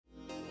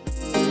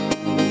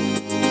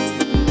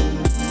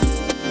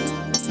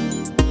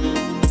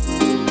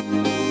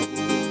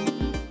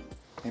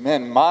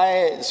And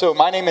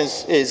my name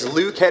is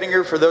Luke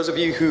Hettinger. For those of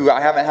you who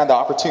I haven't had the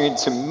opportunity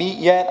to meet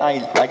yet,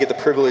 I get the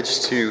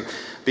privilege to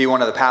be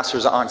one of the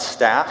pastors on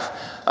staff.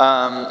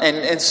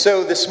 And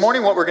so this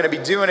morning what we're going to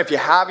be doing, if you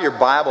have your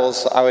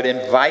Bibles, I would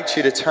invite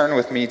you to turn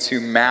with me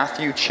to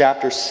Matthew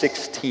chapter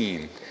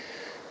 16.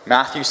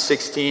 Matthew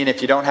 16.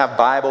 If you don't have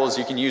Bibles,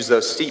 you can use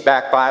those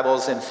seatback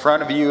Bibles in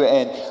front of you,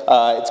 and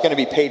it's going to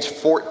be page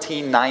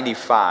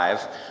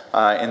 1495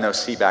 in those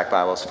seatback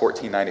Bibles,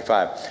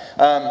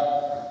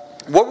 1495.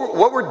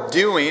 What we're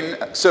doing,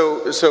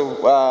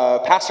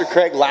 so Pastor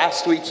Craig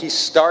last week, he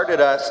started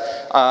us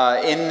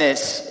in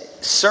this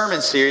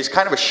sermon series,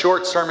 kind of a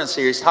short sermon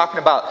series, talking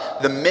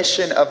about the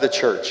mission of the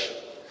church.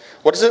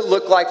 What does it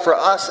look like for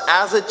us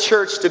as a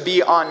church to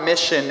be on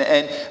mission?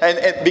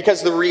 And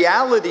because the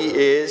reality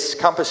is,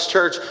 Compass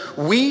Church,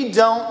 we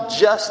don't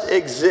just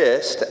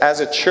exist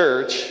as a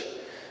church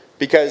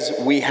because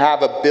we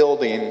have a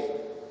building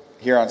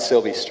here on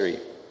Sylvie Street.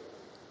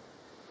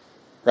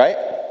 Right?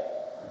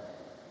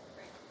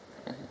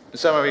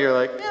 Some of you are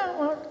like, yeah,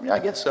 well, I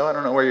guess so. I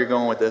don't know where you're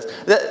going with this.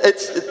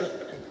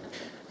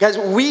 Guys,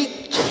 we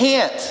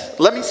can't,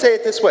 let me say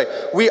it this way.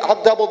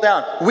 I'll double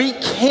down. We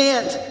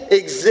can't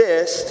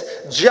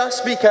exist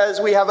just because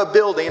we have a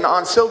building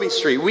on Sylvie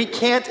Street. We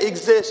can't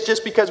exist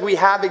just because we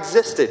have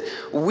existed.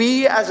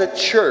 We as a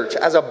church,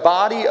 as a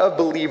body of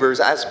believers,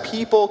 as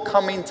people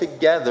coming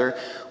together,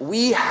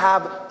 we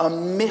have a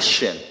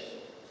mission.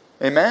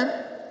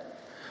 Amen?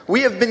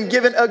 We have been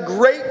given a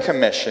great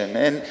commission,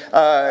 and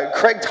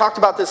Craig talked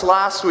about this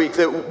last week,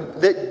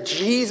 that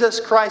Jesus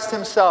Christ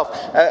himself,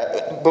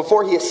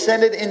 before he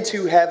ascended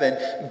into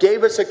heaven,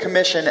 gave us a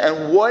commission.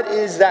 And what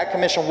is that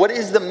commission? What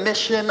is the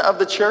mission of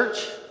the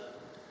church?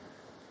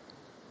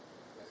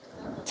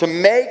 To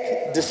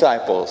make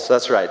disciples.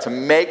 That's right. To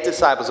make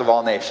disciples of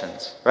all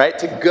nations. Right?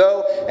 To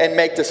go and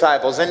make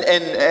disciples. And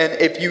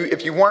if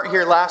you weren't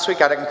here last week,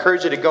 I'd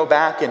encourage you to go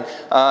back and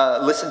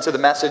listen to the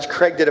message.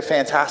 Craig did a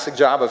fantastic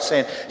job of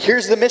saying,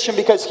 here's the mission,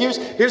 because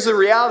here's the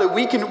reality.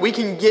 We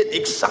can get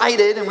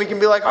excited and we can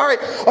be like, all right,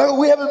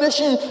 we have a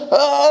mission.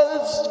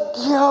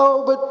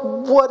 But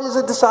what is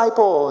a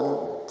disciple?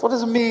 And what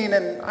does it mean?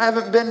 And I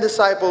haven't been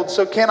discipled,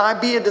 so can I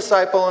be a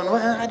disciple? And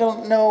I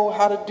don't know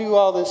how to do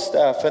all this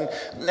stuff. And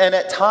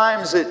at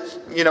times,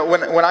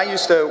 when I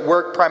used to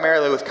work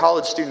primarily with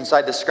college students,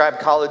 I described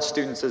college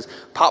students as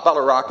pop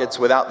bottle rockets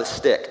without the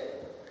stick.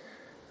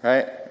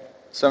 Right?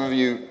 Some of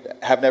you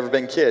have never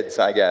been kids,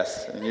 I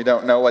guess, and you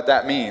don't know what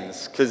that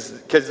means. Because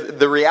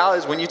the reality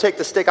is, when you take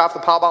the stick off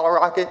the pop bottle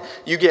rocket,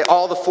 you get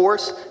all the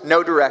force,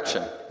 no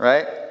direction.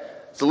 Right?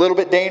 It's a little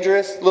bit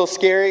dangerous, a little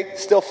scary,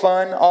 still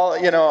fun, all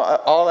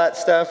that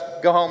stuff.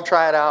 Go home,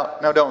 try it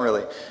out. No, don't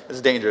really.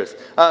 It's dangerous.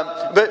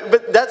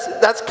 But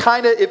that's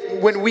kind of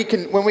when we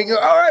go,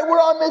 all right, we're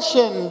on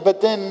mission.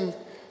 But then,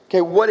 okay,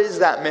 what is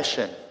that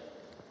mission?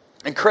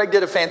 And Craig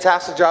did a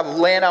fantastic job of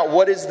laying out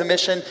what is the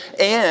mission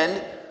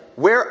and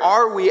where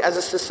are we as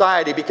a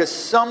society, because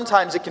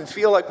sometimes it can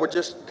feel like we're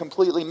just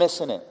completely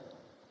missing it.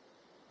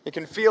 It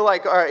can feel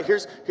like, all right,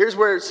 here's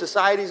where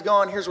society's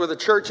going, here's where the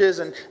church is,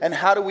 and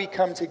how do we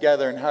come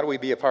together, and how do we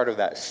be a part of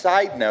that?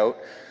 Side note,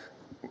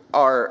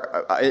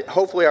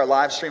 hopefully our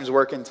live stream's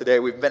working today.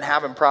 We've been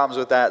having problems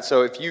with that,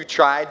 so if you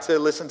tried to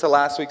listen to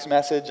last week's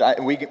message,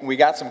 we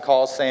got some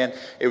calls saying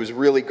it was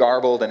really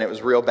garbled and it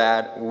was real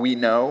bad. We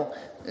know.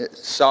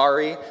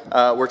 Sorry.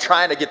 We're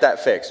trying to get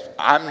that fixed.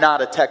 I'm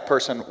not a tech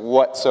person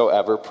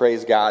whatsoever.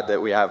 Praise God that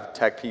we have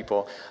tech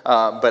people.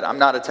 But I'm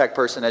not a tech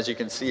person. As you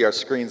can see, our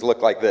screens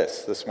look like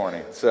this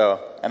morning.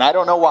 And I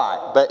don't know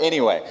why. But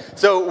anyway,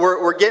 so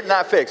we're getting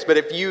that fixed. But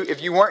if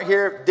you weren't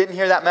here, didn't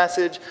hear that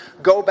message,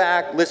 go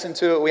back, listen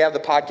to it. We have the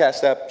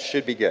podcast up.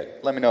 Should be good.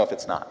 Let me know if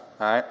it's not.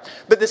 All right.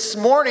 But this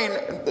morning,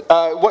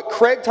 what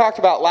Craig talked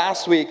about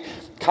last week,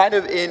 kind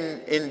of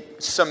in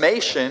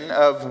summation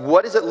of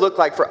what does it look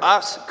like for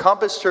us,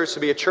 Compass Church, to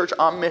be a church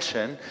on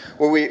mission,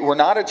 where we're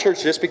not a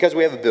church just because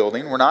we have a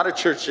building. We're not a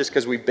church just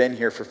because we've been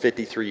here for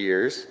 53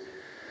 years.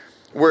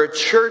 We're a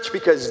church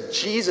because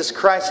Jesus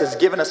Christ has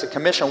given us a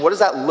commission. What does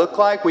that look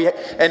like? We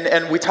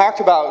talked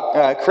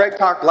about, Craig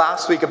talked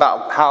last week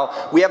about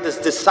how we have this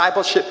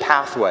discipleship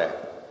pathway.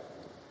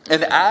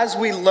 And as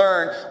we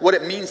learn what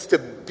it means to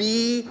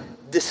be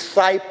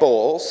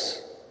disciples,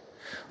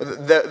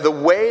 the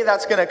way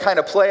that's going to kind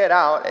of play it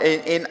out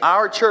in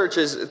our church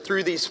is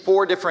through these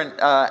four different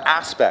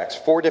aspects,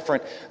 four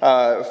different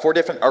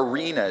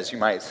arenas, you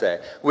might say.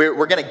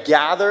 We're going to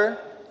gather,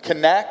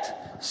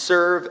 connect,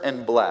 serve,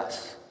 and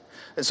bless.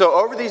 And so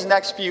over these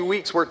next few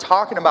weeks, we're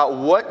talking about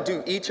what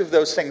do each of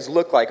those things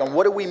look like, and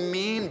what do we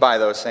mean by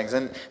those things.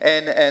 And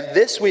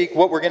this week,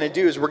 what we're going to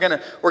do is we're going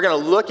to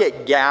look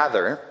at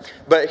gather.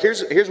 But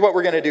here's what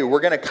we're going to do.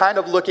 We're going to kind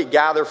of look at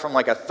gather from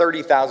like a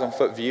 30,000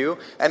 foot view.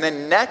 And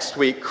then next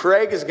week,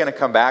 Craig is going to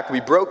come back. We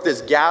broke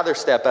this gather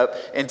step up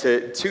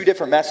into two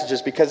different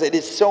messages because it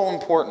is so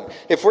important.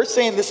 If we're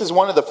saying this is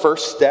one of the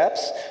first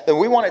steps, then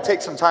we want to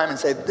take some time and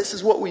say, this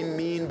is what we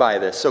mean by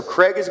this. So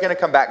Craig is going to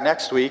come back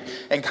next week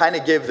and kind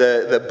of give the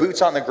the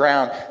boots on the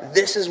ground.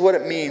 This is what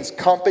it means,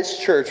 Compass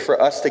Church,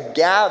 for us to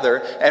gather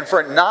and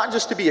for it not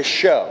just to be a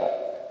show.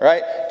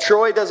 Right?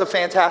 Troy does a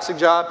fantastic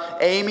job.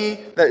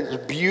 Amy, that is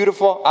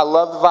beautiful. I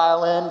love the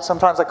violin.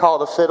 Sometimes I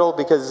call it a fiddle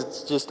because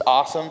it's just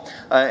awesome.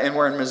 And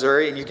we're in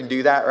Missouri and you can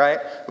do that, right?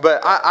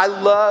 But I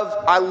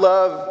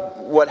love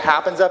what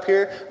happens up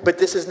here, but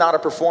this is not a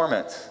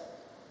performance.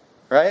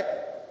 Right?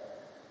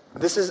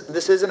 This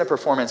isn't a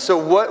performance.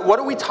 So what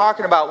are we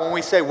talking about when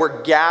we say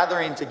we're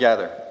gathering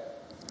together?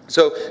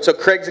 So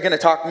Craig's going to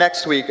talk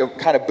next week of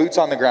kind of boots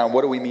on the ground.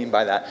 What do we mean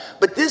by that?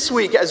 But this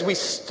week, as we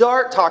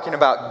start talking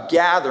about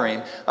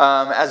gathering,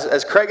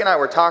 as Craig and I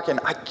were talking,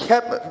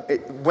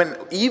 when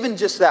even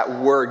just that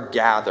word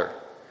gather,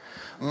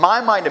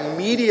 my mind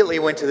immediately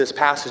went to this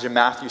passage in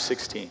Matthew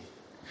 16.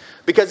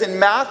 Because in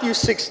Matthew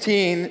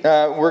 16,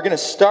 we're going to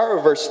start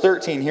with verse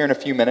 13 here in a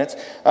few minutes,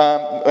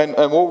 and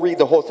we'll read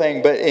the whole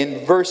thing. But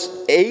in verse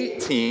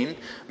 18,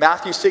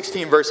 Matthew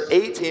 16, verse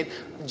 18,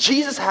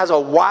 Jesus has a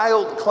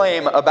wild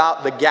claim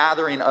about the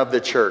gathering of the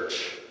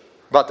church,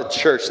 about the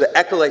church, the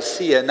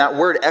ecclesia. And that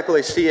word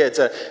ecclesia,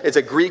 it's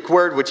a Greek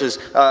word, which is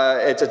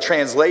it's a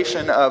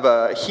translation of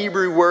a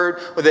Hebrew word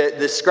that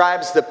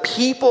describes the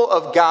people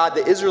of God,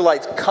 the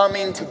Israelites,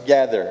 coming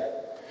together.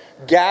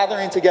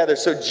 Gathering together.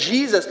 So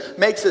Jesus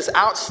makes this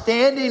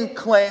outstanding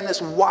claim,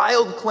 this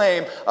wild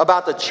claim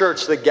about the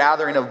church, the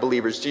gathering of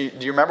believers. Do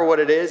you remember what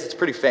it is? It's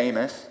pretty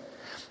famous.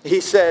 He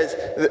says,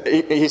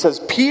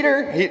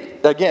 Peter,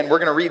 again, we're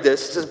going to read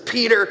this. He says,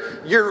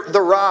 Peter, you're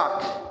the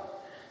rock.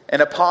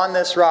 And upon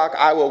this rock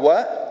I will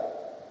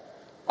what?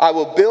 I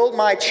will build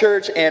my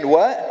church and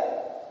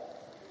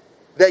what?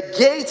 The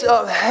gates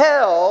of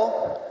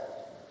hell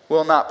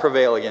will not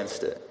prevail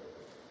against it.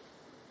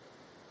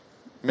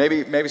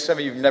 Maybe some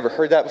of you have never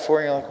heard that before,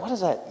 and you're like, what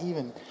does that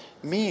even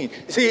mean?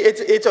 See,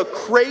 it's a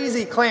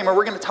crazy claim, and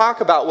we're going to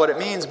talk about what it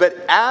means, but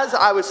as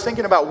I was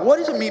thinking about what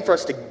does it mean for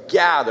us to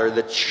gather,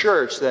 the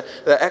church, the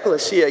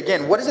ecclesia,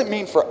 again, what does it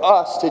mean for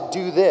us to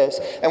do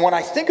this? And when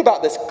I think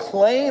about this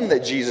claim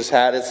that Jesus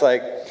had, it's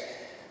like,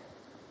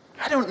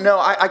 I don't know,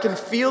 I can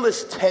feel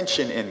this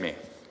tension in me.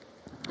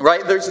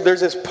 Right? There's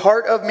this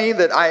part of me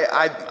that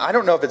I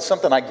don't know if it's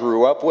something I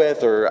grew up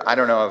with, or I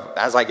don't know if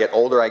as I get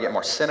older I get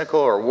more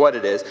cynical or what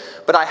it is,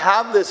 but I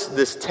have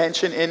this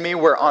tension in me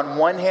where on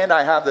one hand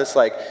I have this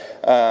like,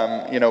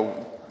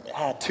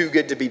 too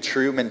good to be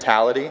true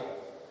mentality,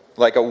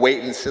 like a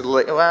wait and see,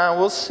 like, well,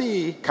 we'll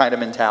see kind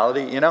of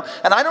mentality, you know?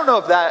 And I don't know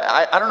if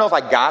I don't know if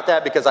I got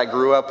that because I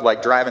grew up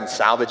like driving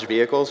salvage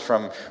vehicles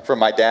from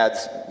my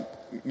dad's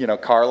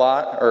car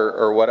lot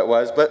or what it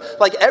was. But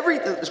like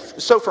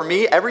so for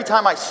me, every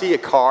time I see a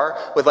car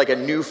with like a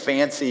new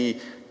fancy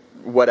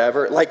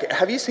whatever, like,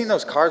 have you seen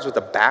those cars with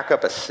the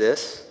backup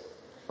assist?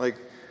 Like,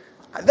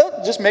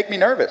 they'll just make me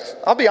nervous.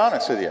 I'll be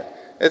honest with you.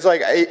 It's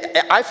like,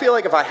 I feel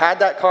like if I had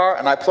that car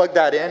and I plugged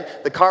that in,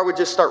 the car would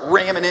just start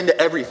ramming into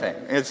everything.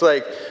 It's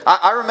like,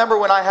 I remember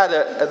when I had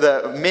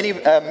the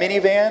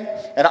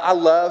minivan, and I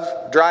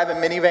love driving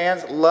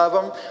minivans, love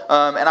them.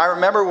 And I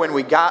remember when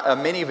we got a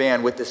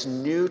minivan with this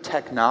new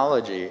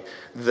technology,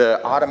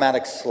 the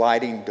automatic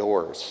sliding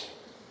doors.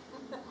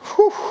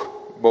 Whew,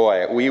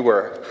 boy, we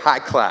were high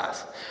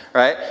class.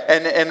 Right?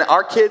 And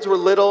our kids were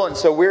little, and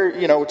so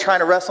we're trying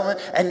to wrestle them.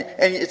 And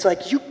it's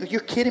like,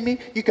 you're kidding me?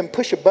 You can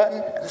push a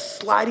button, and the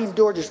sliding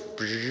door just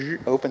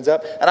opens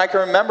up. And I can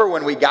remember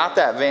when we got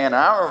that van,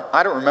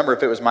 I don't remember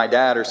if it was my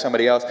dad or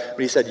somebody else, but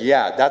he said,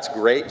 yeah, that's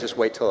great, just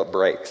wait till it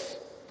breaks.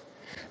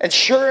 And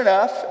sure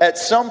enough, at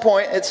some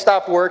point, it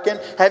stopped working.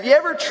 Have you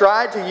ever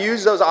tried to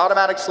use those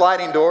automatic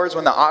sliding doors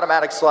when the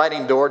automatic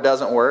sliding door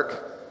doesn't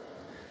work?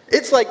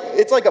 It's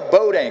like a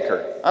boat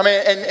anchor. I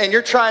mean, and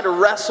you're trying to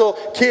wrestle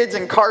kids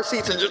in car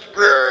seats and just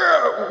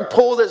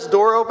pull this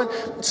door open.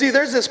 See,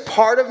 there's this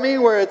part of me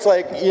where it's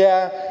like,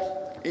 yeah,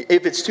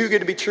 if it's too good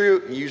to be true,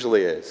 it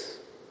usually is.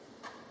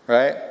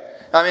 Right?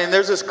 I mean,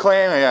 there's this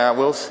claim, yeah,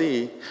 we'll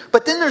see.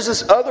 But then there's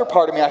this other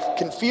part of me, I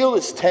can feel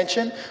this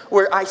tension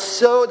where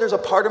there's a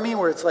part of me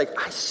where it's like,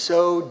 I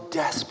so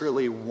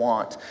desperately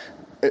want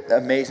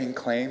amazing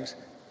claims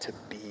to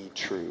be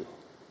true.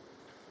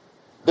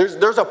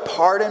 There's a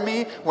part in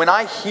me when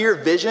I hear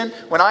vision,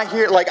 when I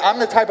hear, like, I'm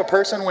the type of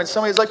person when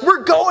somebody's like,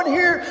 we're going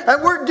here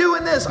and we're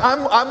doing this.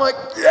 I'm like,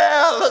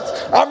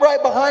 yeah, I'm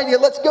right behind you.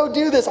 Let's go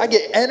do this. I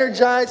get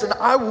energized and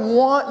I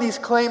want these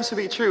claims to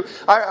be true.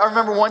 I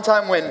remember one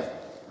time when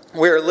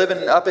we were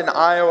living up in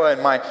Iowa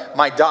and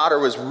my daughter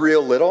was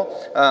real little.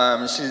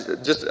 She's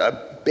just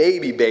a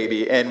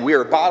baby, and we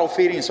were bottle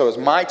feeding, so it was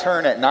my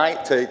turn at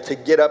night to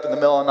get up in the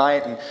middle of the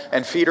night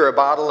and feed her a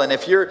bottle. And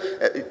if you're,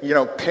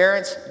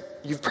 parents,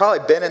 you've probably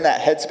been in that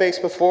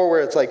headspace before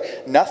where it's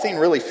like nothing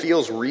really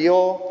feels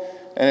real.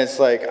 And it's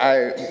like,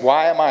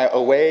 why am I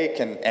awake?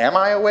 And am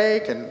I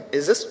awake? And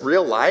is this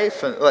real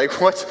life? And like,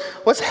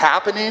 what's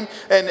happening?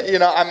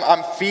 And,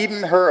 I'm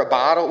feeding her a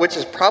bottle, which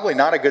is probably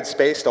not a good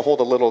space to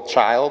hold a little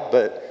child,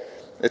 but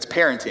it's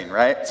parenting,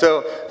 right?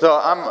 So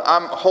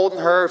I'm holding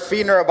her,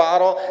 feeding her a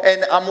bottle,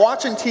 and I'm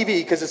watching TV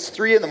because it's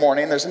 3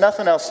 a.m. There's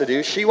nothing else to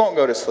do. She won't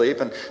go to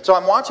sleep. And so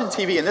I'm watching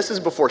TV, and this is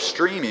before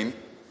streaming.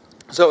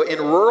 So in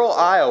rural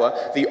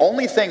Iowa, the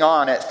only thing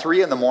on at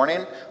 3 in the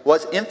morning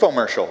was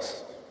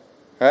infomercials,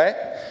 right?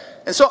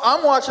 And so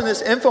I'm watching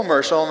this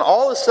infomercial, and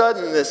all of a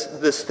sudden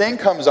this thing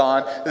comes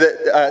on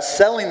that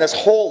selling this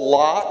whole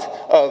lot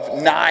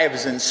of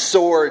knives and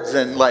swords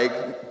and like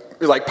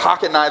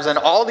pocket knives and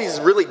all these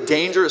really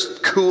dangerous,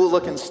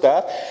 cool-looking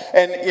stuff.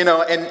 And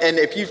and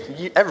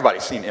if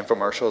everybody's seen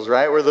infomercials,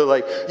 right? Where they're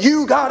like,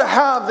 "You got to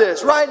have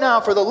this right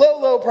now for the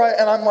low price,"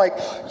 and I'm like,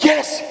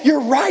 "Yes,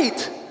 you're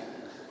right.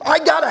 I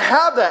gotta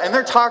have that." And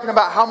they're talking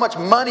about how much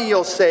money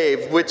you'll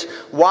save,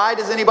 why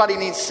does anybody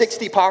need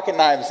 60 pocket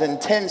knives and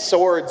 10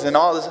 swords and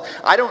all this?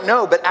 I don't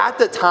know, but at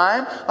the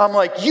time, I'm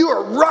like, you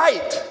are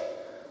right.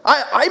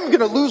 I'm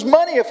gonna lose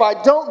money if I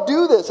don't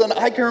do this. And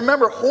I can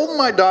remember holding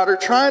my daughter,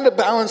 trying to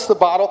balance the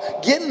bottle,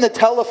 getting the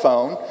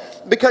telephone,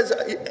 because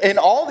in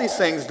all these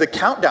things, the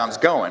countdown's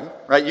going,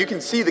 right? You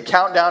can see the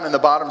countdown in the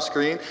bottom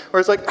screen, where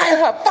it's like, I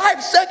have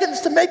 5 seconds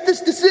to make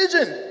this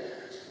decision.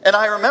 And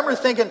I remember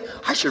thinking,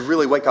 I should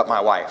really wake up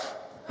my wife.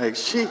 Like,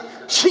 she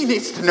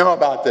needs to know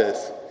about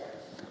this.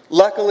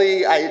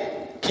 Luckily,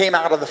 I came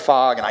out of the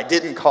fog, and I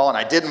didn't call, and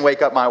I didn't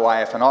wake up my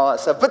wife, and all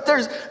that stuff. But there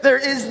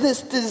is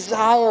this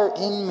desire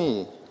in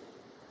me.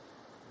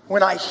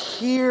 When I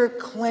hear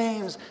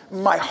claims,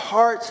 my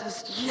heart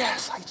says,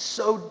 yes, I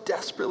so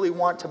desperately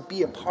want to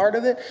be a part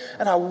of it,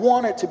 and I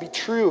want it to be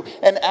true.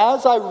 And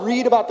as I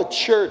read about the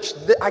church,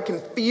 I can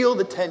feel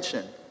the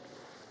tension.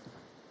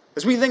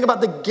 As we think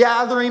about the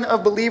gathering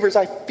of believers,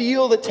 I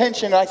feel the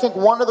tension. And I think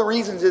one of the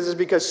reasons is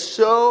because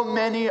so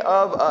many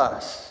of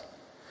us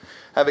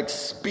have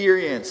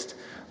experienced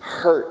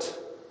hurt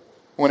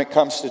when it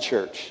comes to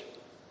church.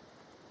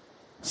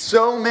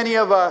 So many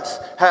of us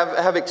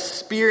have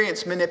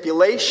experienced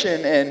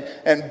manipulation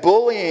and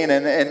bullying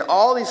and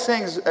all these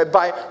things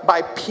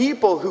by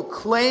people who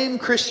claim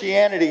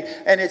Christianity.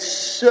 And it's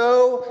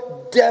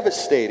so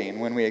devastating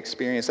when we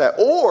experience that.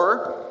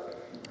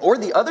 Or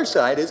the other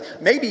side is,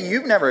 maybe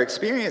you've never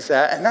experienced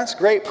that, and that's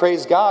great,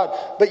 praise God,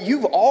 but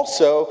you've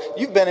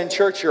been in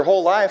church your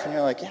whole life, and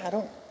you're like, yeah, I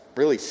don't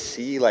really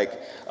see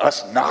like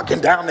us knocking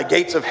down the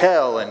gates of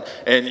hell and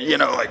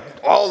like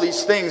all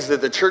these things that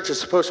the church is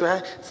supposed to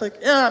have. It's like,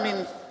 yeah, I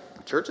mean,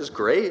 church is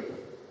great.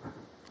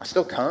 I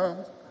still come.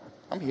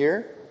 I'm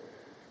here.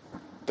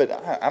 But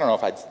I don't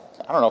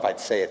know if I'd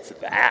say it's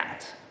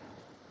that,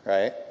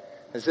 right?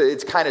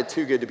 It's kind of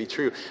too good to be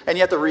true. And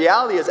yet the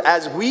reality is,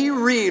 as we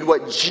read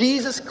what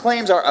Jesus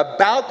claims are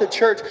about the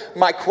church,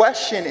 my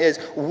question is,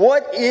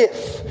 what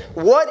if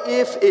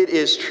it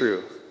is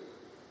true?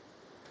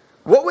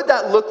 What would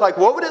that look like?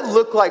 What would it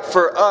look like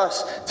for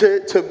us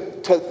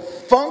to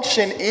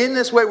function in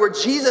this way where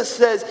Jesus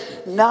says,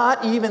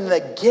 not even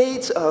the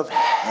gates of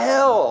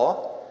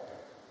hell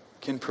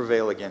can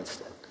prevail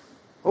against it?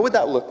 What would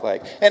that look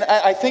like? And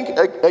I think,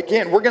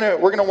 again, we're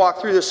gonna walk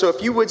through this. So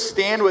if you would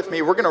stand with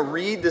me, we're going to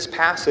read this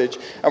passage,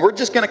 and we're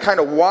just going to kind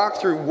of walk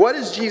through what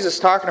is Jesus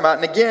talking about.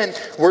 And again,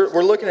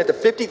 we're looking at the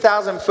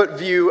 50,000-foot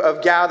view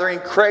of gathering.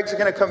 Craig's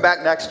going to come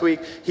back next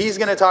week. He's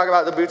going to talk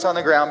about the boots on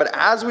the ground. But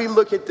as we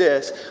look at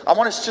this, I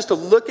want us just to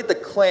look at the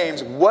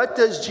claims. What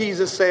does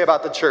Jesus say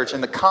about the church? In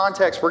the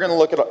context, we're going to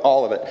look at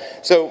all of it.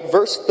 So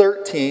verse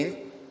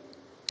 13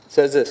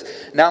 says this.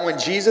 Now when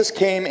Jesus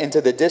came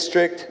into the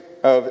district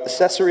of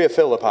Caesarea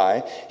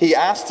Philippi, he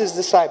asked his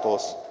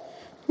disciples,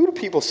 "Who do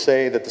people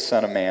say that the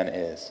Son of Man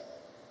is?"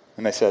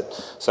 And they said,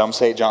 "Some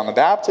say John the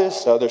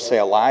Baptist, others say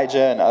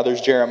Elijah, and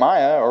others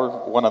Jeremiah or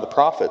one of the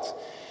prophets."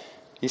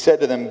 He said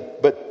to them,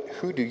 "But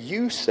who do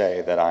you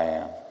say that I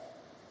am?"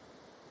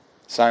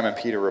 Simon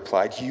Peter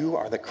replied, "You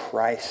are the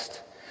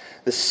Christ,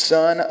 the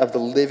Son of the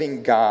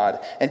living God."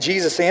 And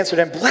Jesus answered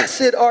him,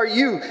 "Blessed are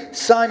you,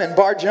 Simon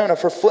Bar-Jonah,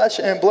 for flesh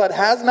and blood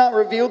has not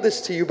revealed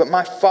this to you, but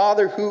my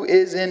Father who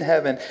is in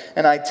heaven.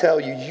 And I tell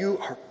you, you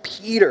are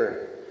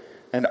Peter,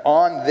 and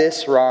on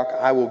this rock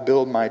I will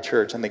build my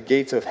church, and the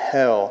gates of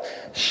hell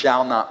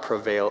shall not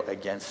prevail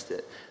against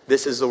it."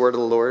 This is the word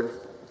of the Lord.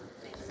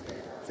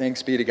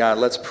 Thanks be to God.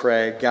 Let's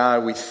pray.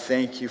 God, we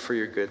thank you for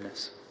your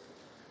goodness.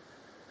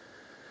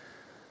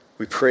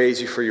 We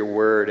praise you for your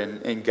word.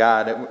 And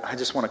God, I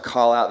just want to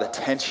call out the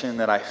tension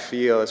that I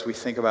feel as we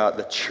think about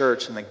the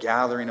church and the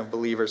gathering of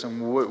believers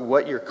and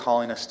what you're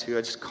calling us to.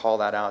 I just call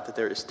that out, that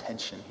there is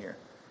tension here.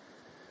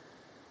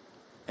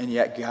 And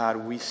yet, God,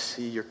 we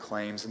see your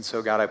claims. And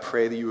so, God, I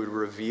pray that you would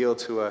reveal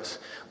to us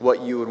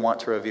what you would want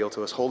to reveal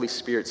to us. Holy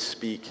Spirit,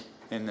 speak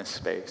in this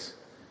space.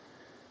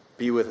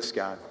 Be with us,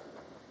 God.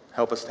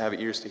 Help us to have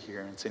ears to hear.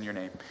 And it's in your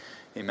name.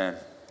 Amen.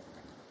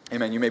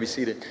 Amen. You may be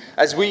seated.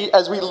 As we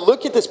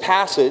look at this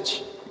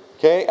passage,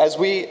 okay, as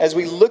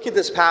we look at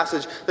this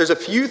passage, there's a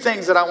few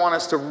things that I want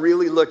us to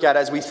really look at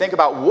as we think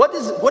about what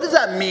does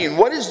that mean?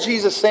 What is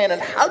Jesus saying,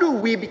 and how do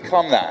we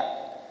become that?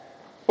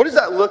 What does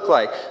that look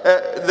like?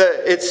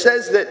 It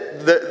says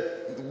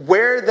that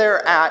where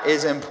they're at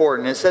is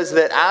important. It says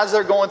that as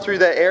they're going through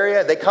that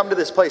area, they come to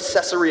this place,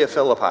 Caesarea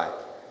Philippi.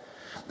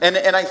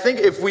 And I think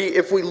if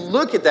we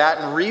look at that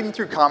and reading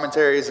through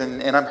commentaries,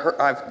 and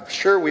I'm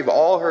sure we've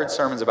all heard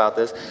sermons about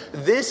this,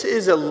 this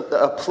is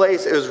a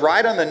place, it was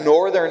right on the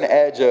northern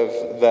edge of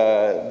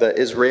the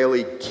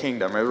Israeli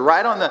kingdom. It was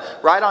right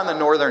on the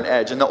northern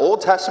edge. In the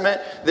Old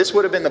Testament, this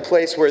would have been the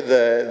place where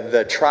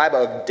the tribe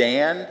of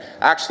Dan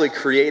actually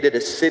created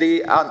a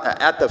city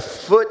at the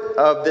foot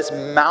of this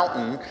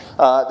mountain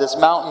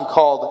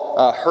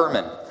called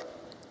Hermon.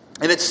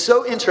 And it's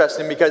so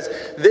interesting because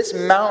this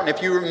mountain,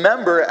 if you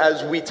remember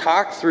as we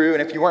talked through,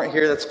 and if you weren't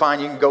here, that's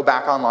fine, you can go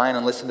back online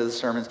and listen to the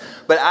sermons.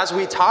 But as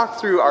we talked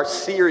through our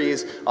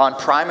series on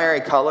primary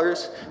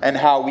colors and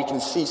how we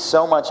can see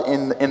so much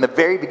in the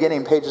very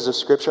beginning pages of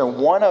Scripture,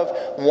 one of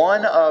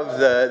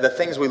the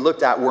things we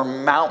looked at were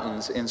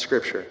mountains in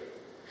Scripture.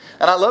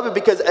 And I love it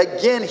because,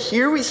 again,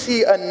 here we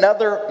see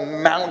another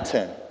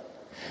mountain.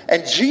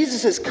 And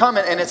Jesus is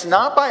coming, and it's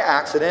not by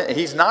accident.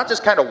 He's not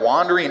just kind of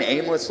wandering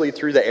aimlessly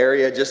through the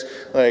area, just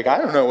like, I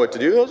don't know what to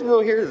do. Let's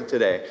go here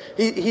today.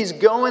 He's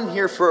going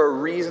here for a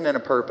reason and a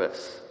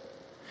purpose.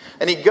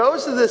 And he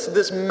goes to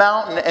this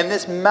mountain, and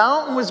this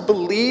mountain was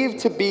believed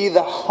to be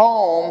the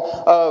home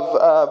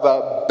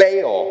of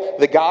Baal,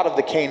 the god of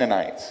the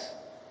Canaanites.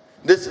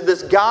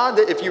 This God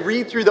that if you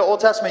read through the Old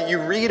Testament,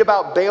 you read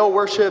about Baal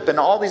worship and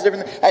all these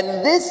different things.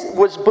 And this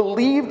was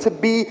believed to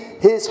be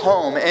his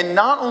home. And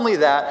not only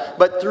that,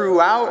 but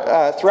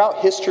throughout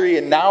history,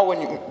 and now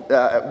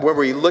when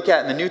we look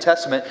at in the New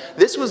Testament,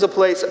 this was a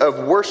place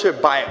of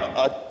worship by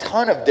a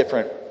ton of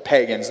different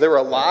pagans. There were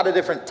a lot of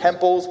different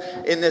temples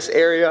in this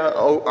area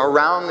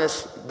around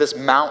this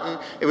mountain.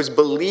 It was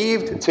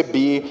believed to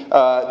be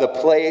the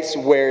place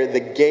where the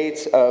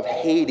gates of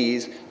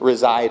Hades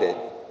resided.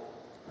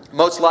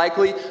 Most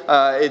likely,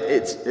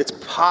 it's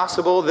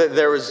possible that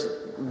there was,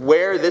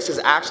 where this is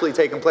actually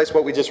taking place,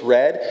 what we just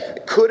read,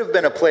 it could have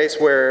been a place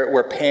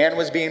where Pan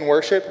was being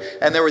worshipped,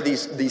 and there were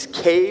these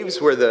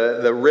caves where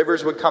the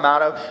rivers would come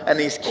out of, and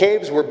these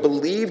caves were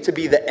believed to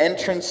be the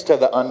entrance to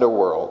the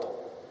underworld.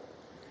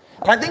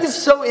 And I think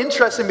it's so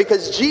interesting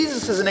because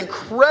Jesus is an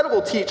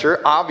incredible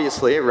teacher,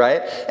 obviously,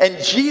 right? And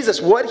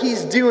Jesus, what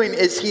he's doing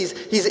is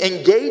he's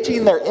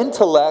engaging their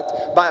intellect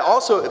but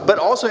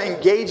also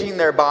engaging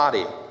their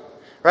body.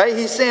 Right?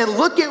 He's saying,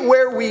 look at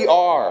where we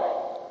are.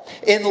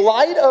 In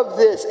light of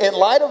this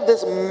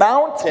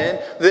mountain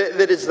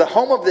that is the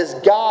home of this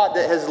God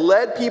that has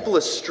led people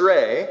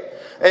astray,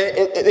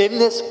 in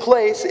this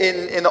place,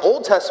 in the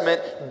Old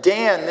Testament,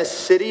 Dan, this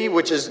city,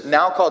 which is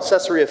now called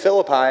Caesarea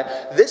Philippi,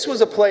 this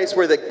was a place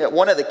where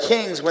one of the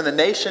kings, when the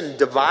nation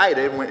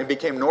divided, when it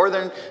became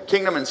northern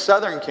kingdom and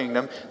southern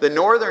kingdom, the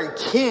northern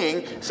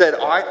king said,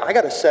 I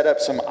got to set up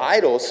some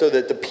idols so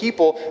that the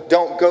people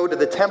don't go to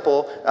the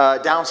temple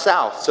down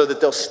south, so that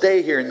they'll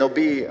stay here and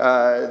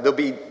they'll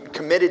be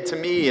committed to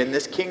me in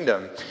this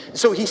kingdom.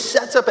 So he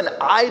sets up an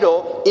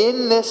idol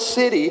in this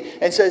city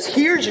and says,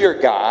 here's your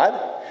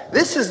God.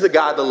 This is the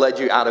God that led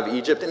you out of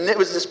Egypt. And it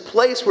was this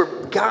place where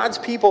God's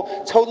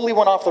people totally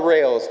went off the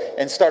rails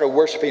and started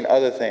worshiping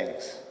other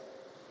things.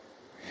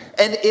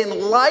 And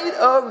in light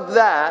of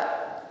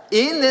that,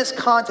 in this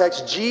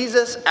context,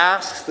 Jesus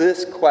asks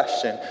this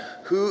question: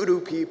 who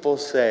do people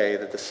say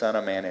that the Son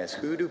of Man is?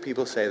 Who do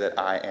people say that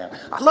I am?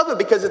 I love it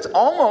because it's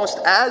almost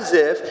as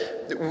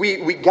if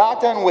we got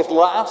done with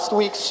last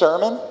week's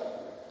sermon.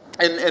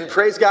 And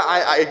praise God,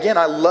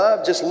 I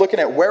love just looking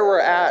at where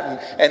we're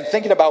at and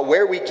thinking about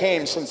where we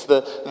came since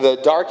the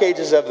dark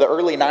ages of the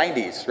early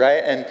 90s,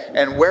 right?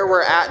 And where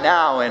we're at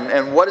now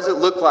and what does it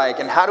look like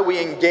and how do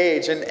we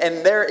engage? And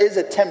there is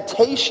a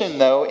temptation,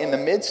 though, in the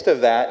midst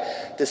of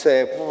that to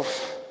say,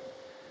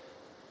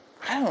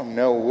 I don't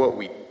know what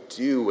we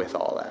do with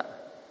all that.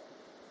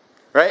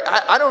 Right?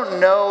 I don't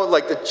know,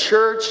 like the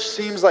church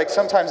seems like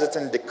sometimes it's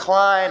in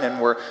decline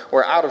and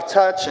we're out of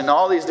touch and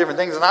all these different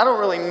things, and I don't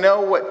really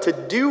know what to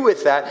do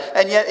with that.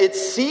 And yet it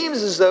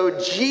seems as though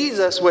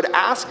Jesus would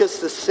ask us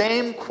the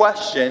same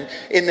question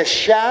in the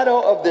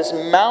shadow of this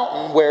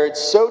mountain where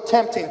it's so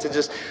tempting to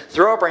just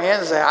throw up our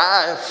hands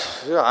and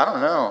say, I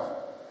don't know.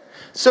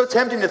 So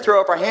tempting to throw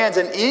up our hands,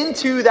 and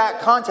into that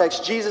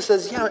context, Jesus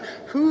says, yeah,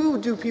 who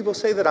do people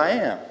say that I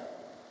am?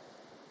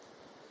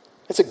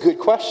 That's a good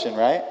question,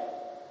 right?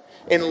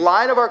 In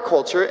light of our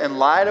culture, in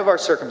light of our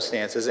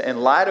circumstances,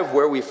 in light of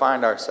where we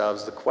find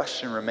ourselves, the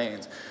question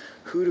remains,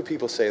 who do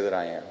people say that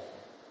I am?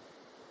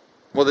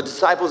 Well, the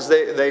disciples,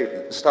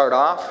 they start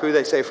off, who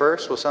they say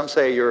first? Well, some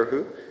say you're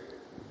who?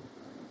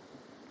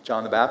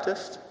 John the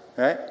Baptist,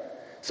 right?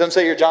 Some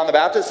say you're John the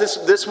Baptist.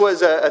 This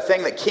was a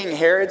thing that King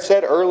Herod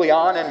said early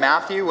on in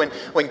Matthew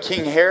when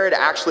King Herod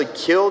actually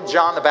killed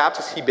John the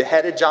Baptist. He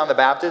beheaded John the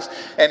Baptist.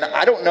 And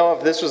I don't know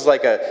if this was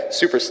like a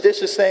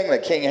superstitious thing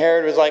that King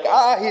Herod was like,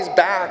 he's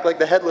back, like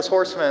the headless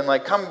horseman,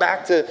 like come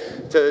back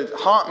to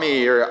haunt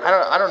me. Or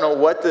I don't know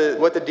what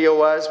the deal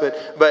was, but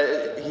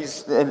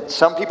and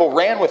some people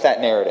ran with that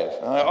narrative.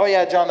 Oh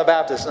yeah, John the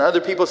Baptist. And other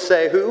people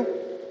say who?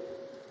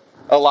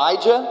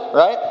 Elijah,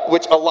 right?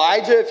 Which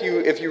Elijah,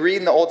 if you read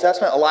in the Old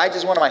Testament, Elijah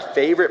is one of my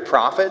favorite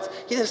prophets.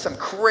 He does some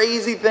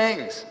crazy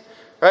things.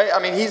 Right?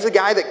 I mean, he's the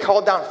guy that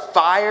called down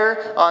fire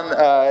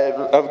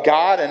of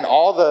God and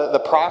all the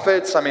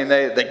prophets. I mean,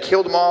 they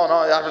killed them all and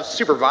all. That was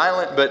super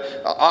violent,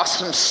 but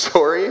awesome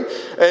story.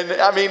 And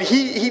I mean,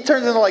 he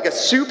turns into like a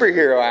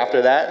superhero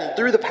after that. And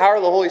through the power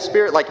of the Holy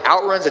Spirit, like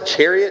outruns a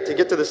chariot to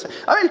get to this.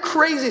 I mean,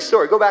 crazy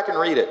story. Go back and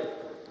read it.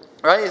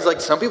 Right? He's like,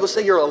 some people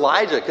say you're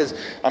Elijah because,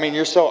 I mean,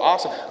 you're so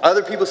awesome.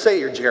 Other people say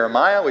you're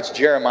Jeremiah, which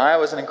Jeremiah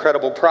was an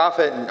incredible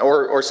prophet,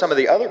 or some of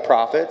the other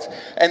prophets.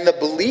 And the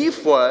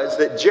belief was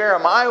that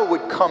Jeremiah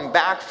would come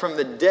back from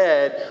the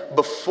dead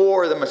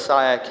before the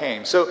Messiah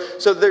came. So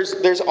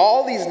there's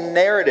all these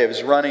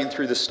narratives running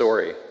through the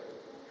story.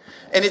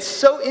 And it's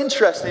so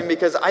interesting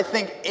because I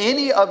think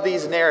any of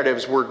these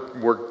narratives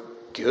were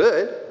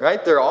good,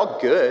 right? They're all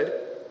good.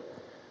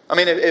 I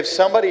mean, if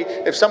somebody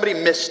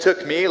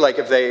mistook me, like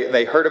if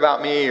they heard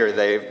about me or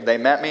they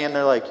met me and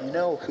they're like, you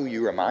know who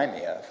you remind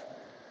me of?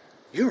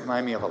 You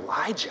remind me of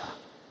Elijah.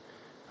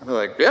 I'd be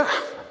like, yeah,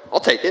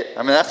 I'll take it.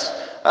 I mean, that's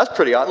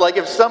pretty odd. Like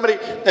if somebody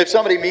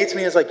meets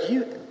me and is like,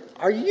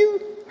 are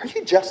you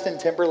Justin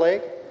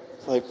Timberlake?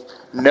 It's like,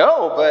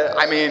 no, but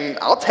I mean,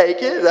 I'll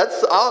take it.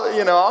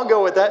 I'll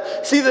go with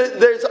that. See,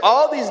 there's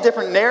all these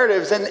different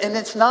narratives, and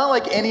it's not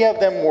like any of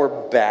them were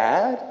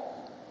bad.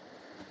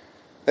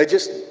 They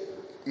just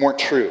weren't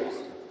true,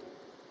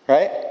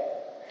 right?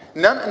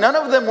 None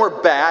of them were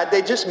bad.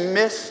 They just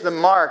missed the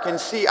mark. And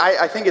see,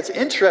 I think it's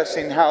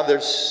interesting how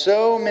there's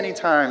so many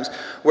times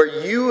where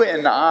you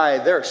and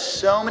there are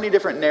so many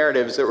different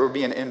narratives that we're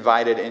being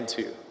invited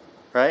into,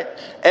 right?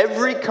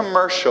 Every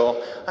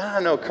commercial, I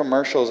don't know,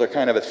 commercials are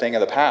kind of a thing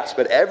of the past,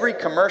 but every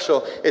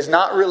commercial is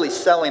not really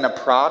selling a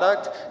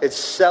product. It's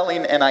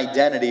selling an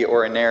identity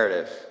or a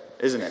narrative,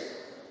 isn't it?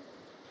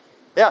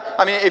 Yeah,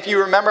 I mean, if you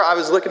remember, I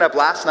was looking up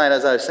last night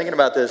as I was thinking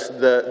about this,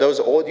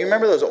 you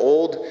remember those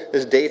old,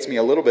 this dates me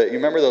a little bit, you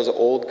remember those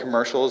old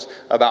commercials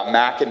about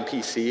Mac and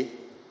PC? You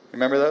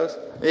remember those?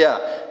 Yeah,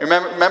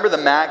 remember the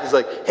Mac is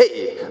like,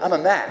 hey, I'm a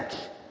Mac.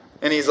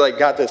 And he's like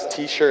got this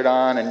t-shirt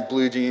on and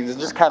blue jeans and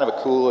just kind of a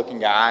cool looking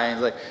guy. And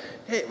he's like,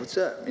 hey, what's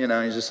up? You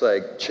know, he's just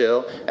like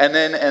chill. And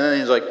then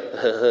he's like,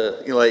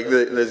 like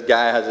this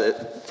guy has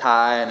a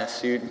tie and a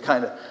suit and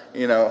kind of,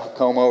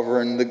 comb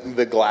over and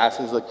the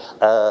glasses like,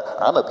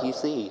 I'm a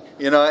PC.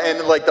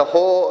 And like the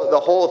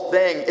whole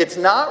thing, it's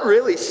not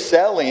really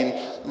selling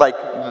like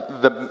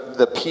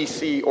the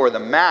PC or the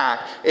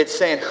Mac. It's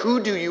saying,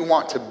 who do you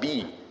want to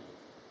be?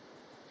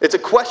 It's a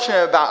question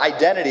about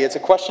identity. It's a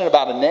question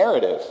about a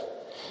narrative.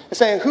 It's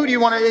saying, who do you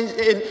want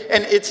to,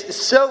 and it's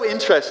so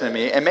interesting to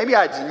me, and maybe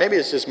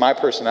it's just my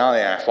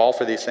personality and I fall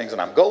for these things and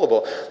I'm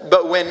gullible,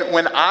 but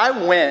when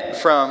I went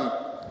from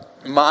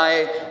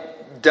my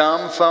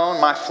dumb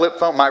phone, my flip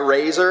phone, my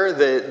Razor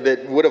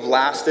that would have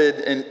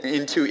lasted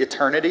into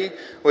eternity,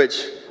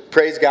 which,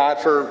 praise God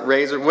for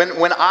Razor.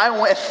 When I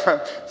went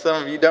from,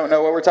 some of you don't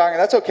know what we're talking,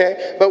 that's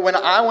okay, but when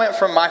I went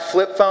from my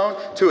flip phone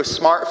to a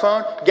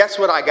smartphone, guess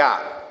what I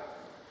got?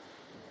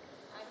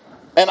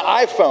 An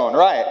iPhone,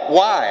 right?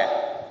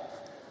 Why?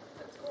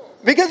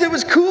 Because it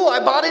was cool. I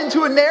bought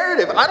into a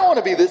narrative. I don't want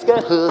to be this guy.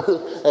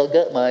 I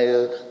got my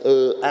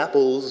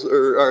Apples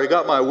or I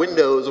got my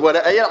Windows.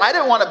 Whatever. I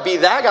didn't want to be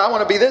that guy. I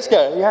want to be this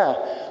guy.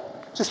 Yeah,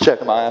 just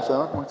checking my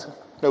iPhone.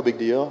 No big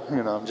deal.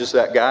 I'm just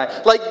that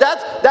guy. Like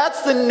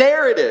that's the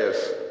narrative.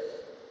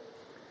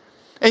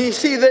 And you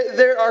see that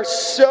there are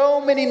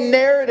so many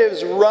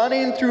narratives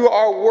running through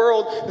our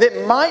world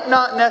that might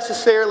not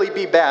necessarily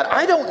be bad.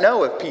 I don't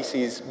know if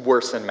PC's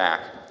worse than Mac.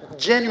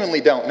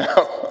 Genuinely don't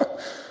know.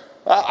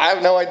 I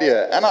have no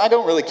idea, and I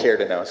don't really care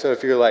to know. So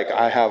if you're like,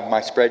 I have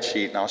my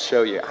spreadsheet and I'll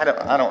show you, I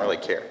don't really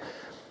care.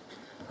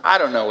 I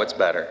don't know what's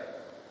better.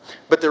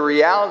 But the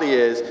reality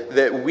is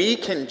that we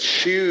can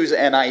choose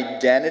an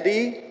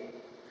identity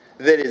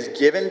that is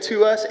given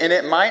to us, and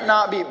it might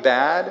not be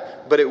bad,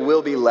 but it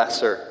will be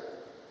lesser.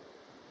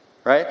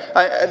 Right?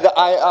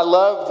 I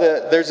love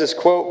that there's this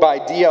quote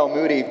by D.L.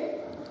 Moody.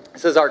 It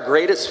says, our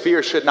greatest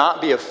fear should not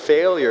be of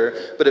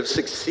failure, but of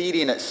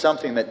succeeding at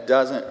something that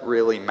doesn't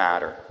really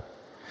matter.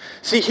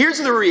 See, here's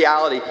the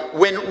reality.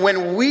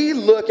 When we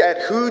look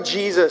at who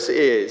Jesus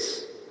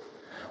is,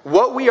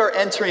 what we are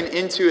entering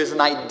into is an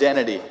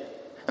identity.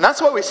 And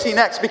that's what we see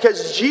next,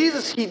 because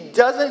Jesus, he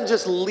doesn't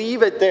just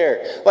leave it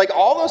there. Like,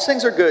 all those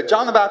things are good.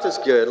 John the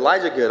Baptist good,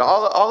 Elijah good,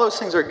 all those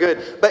things are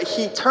good. But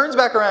he turns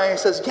back around and he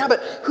says, yeah, but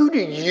who do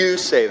you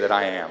say that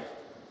I am?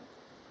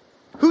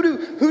 Who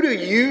do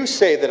you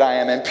say that I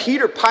am? And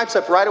Peter pipes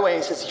up right away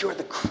and he says, you are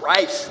the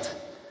Christ.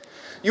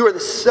 You are the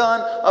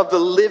Son of the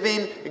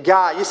living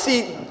God. You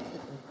see,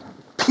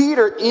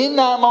 Peter, in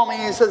that moment,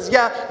 he says,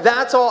 yeah,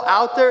 that's all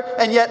out there,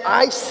 and yet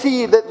I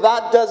see that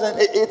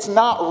it's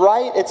not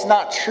right, it's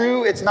not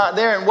true, it's not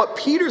there. And what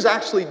Peter's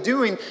actually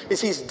doing is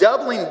he's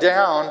doubling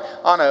down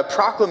on a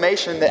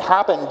proclamation that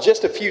happened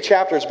just a few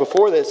chapters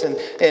before this.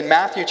 In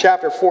Matthew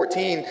chapter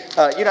 14, you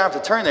don't have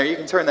to turn there, you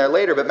can turn there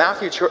later, but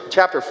Matthew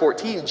chapter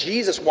 14,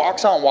 Jesus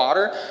walks on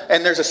water,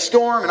 and there's a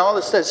storm, and all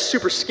this stuff is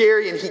super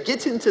scary, and he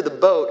gets into the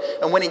boat,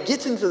 and when he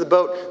gets into the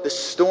boat, the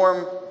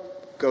storm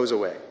goes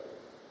away.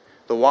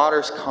 The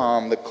waters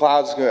calm, the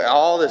clouds go,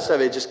 all this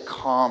stuff, it just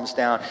calms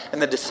down.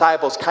 And the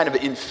disciples kind of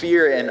in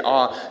fear and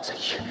awe,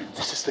 say,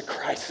 this is the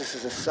Christ, this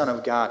is the Son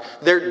of God.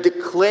 They're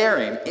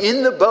declaring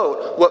in the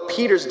boat what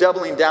Peter's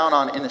doubling down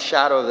on in the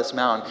shadow of this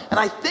mountain. And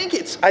I think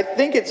it's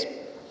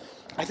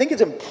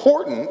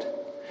important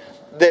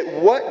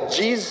that what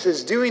Jesus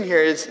is doing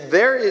here is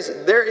there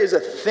is a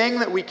thing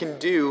that we can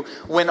do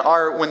when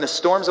the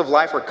storms of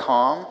life are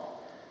calm.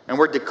 And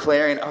we're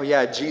declaring, oh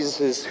yeah, Jesus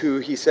is who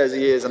he says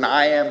he is, and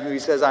I am who he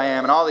says I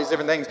am, and all these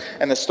different things,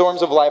 and the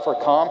storms of life are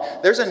calm.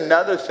 There's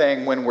another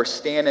thing when we're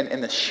standing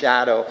in the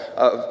shadow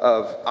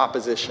of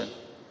opposition.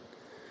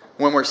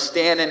 When we're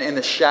standing in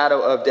the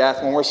shadow of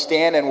death, when we're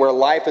standing where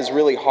life is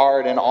really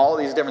hard and all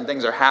these different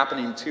things are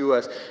happening to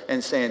us,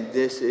 and saying,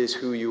 this is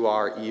who you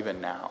are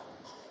even now.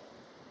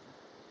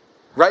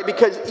 Right?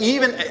 Because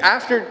even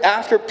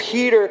after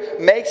Peter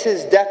makes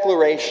his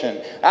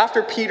declaration,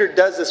 after Peter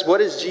does this, what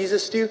does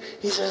Jesus do?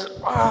 He says,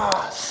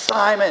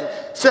 Simon,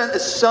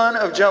 son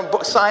of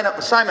Jonah,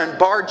 Simon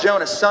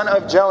Bar-Jonah, son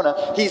of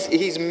Jonah.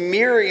 He's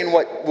mirroring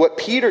what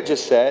Peter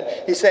just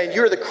said. He's saying,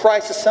 you're the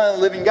Christ, the Son of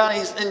the living God.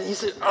 And he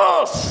said,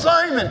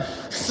 Simon,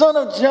 son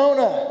of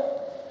Jonah.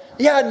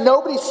 Yeah,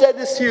 nobody said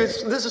this to you.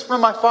 This is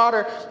from my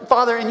Father,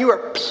 and you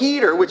are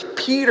Peter, which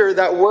Peter,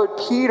 that word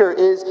Peter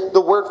is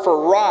the word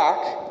for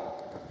rock.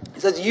 He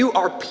says, you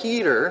are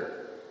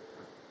Peter,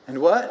 and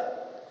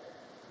what?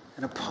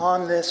 And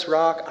upon this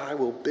rock I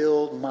will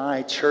build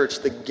my church,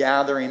 the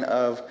gathering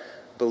of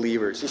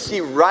believers. You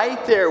see,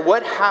 right there,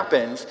 what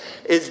happens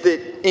is that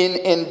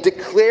in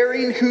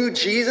declaring who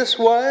Jesus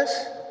was,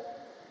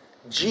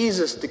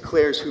 Jesus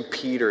declares who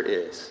Peter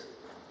is.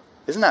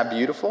 Isn't that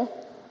beautiful?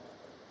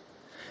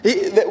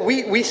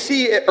 We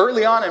see it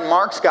early on in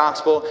Mark's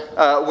gospel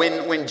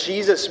when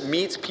Jesus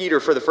meets Peter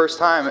for the first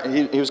time.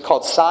 He was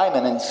called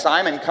Simon, and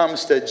Simon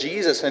comes to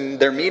Jesus and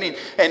they're meeting,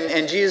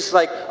 and Jesus is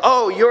like,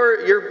 oh,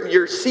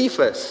 you're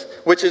Cephas,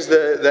 which is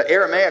the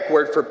Aramaic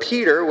word for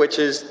Peter, which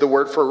is the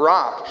word for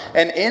rock.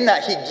 And in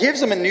that, he gives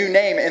him a new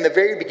name in the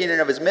very beginning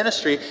of his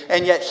ministry.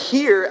 And yet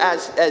here,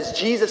 as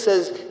Jesus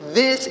says,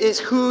 this is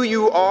who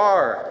you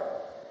are.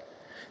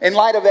 In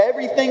light of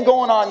everything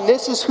going on,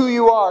 this is who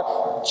you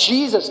are.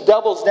 Jesus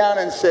doubles down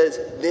and says,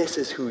 this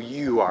is who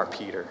you are,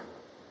 Peter.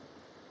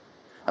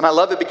 And I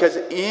love it because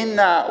in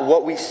that,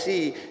 what we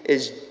see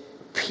is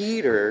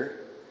Peter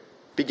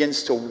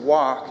begins to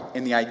walk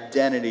in the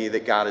identity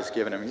that God has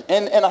given him.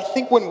 And I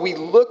think when we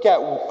look at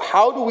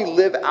how do we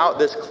live out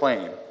this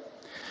claim,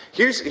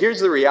 here's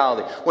the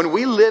reality. When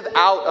we live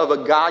out of a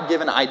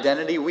God-given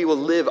identity, we will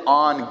live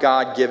on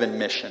God-given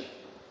mission.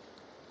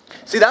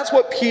 See, that's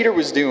what Peter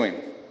was doing.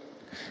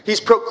 He's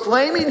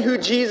proclaiming who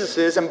Jesus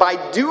is, and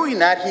by doing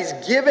that, he's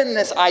given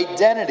this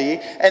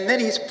identity, and then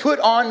he's put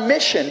on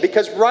mission,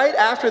 because right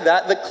after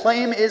that, the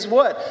claim is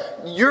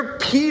what? You're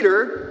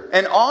Peter,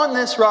 and on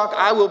this rock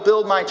I will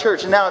build my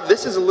church. Now,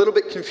 this is a little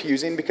bit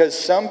confusing, because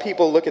some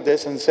people look at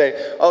this and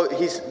say, oh,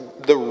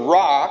 the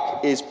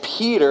rock is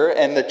Peter,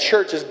 and the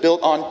church is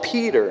built on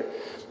Peter.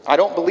 I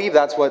don't believe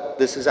that's what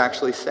this is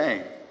actually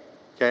saying,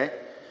 okay?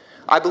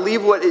 I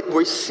believe what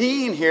we're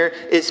seeing here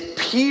is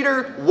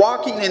Peter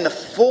walking in the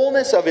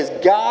fullness of his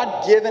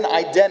God-given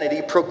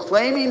identity,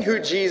 proclaiming who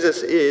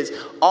Jesus is.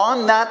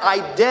 On that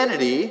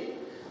identity,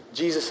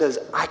 Jesus says,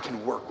 I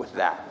can work with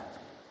that.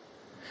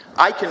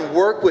 I can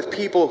work with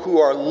people who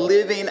are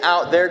living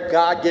out their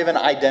God-given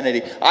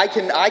identity. I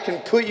can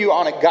put you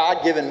on a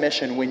God-given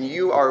mission when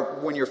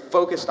you're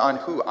focused on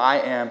who I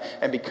am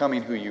and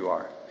becoming who you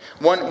are.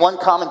 One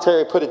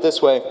commentary put it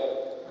this way.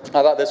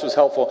 I thought this was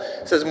helpful.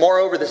 It says,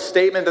 moreover, the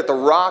statement that the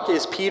rock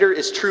is Peter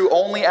is true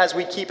only as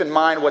we keep in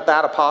mind what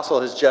that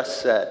apostle has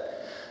just said.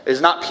 It is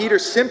not Peter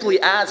simply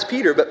as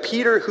Peter, but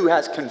Peter who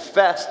has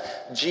confessed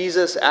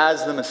Jesus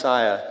as the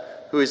Messiah,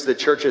 who is the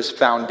church's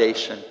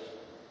foundation.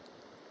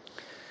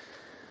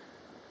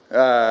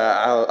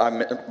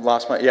 On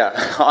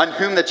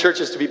whom the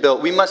church is to be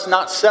built. We must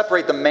not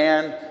separate the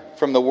man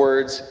from the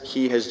words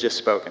he has just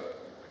spoken.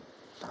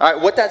 All right,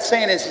 what that's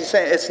saying is, he's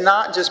saying it's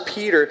not just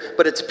Peter,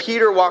 but it's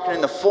Peter walking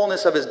in the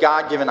fullness of his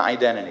God-given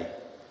identity.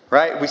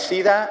 Right? We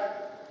see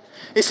that?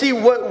 You see,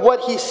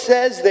 what he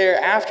says there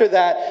after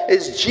that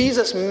is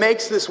Jesus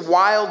makes this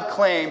wild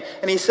claim,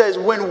 and he says,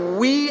 when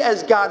we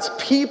as God's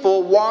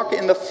people walk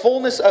in the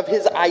fullness of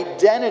his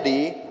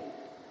identity,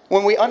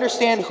 when we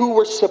understand who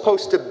we're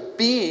supposed to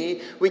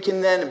be, we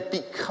can then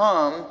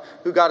become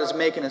who God is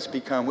making us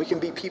become. We can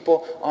be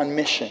people on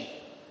mission.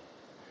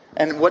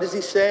 And what does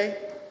he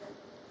say?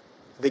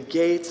 The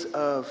gates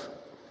of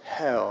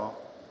hell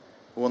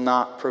will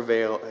not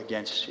prevail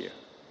against you.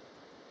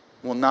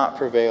 Will not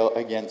prevail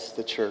against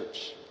the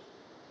church.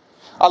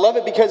 I love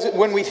it because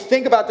when we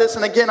think about this,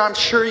 and again, I'm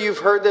sure you've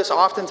heard this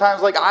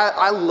oftentimes, like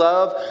I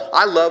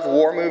love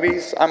war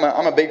movies. I'm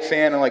a big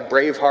fan of like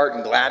Braveheart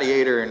and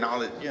Gladiator and all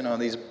the,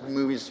 these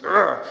movies.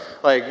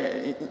 Like,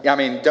 I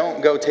mean,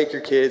 don't go take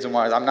your kids and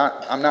watch.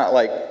 I'm not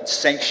like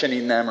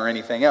sanctioning them or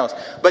anything else.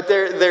 But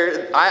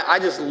I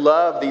just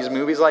love these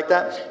movies like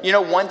that.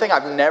 One thing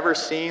I've never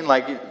seen,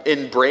 like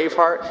in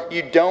Braveheart,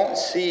 you don't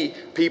see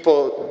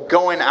people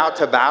going out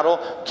to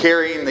battle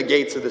carrying the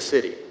gates of the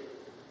city,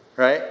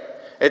 right?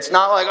 It's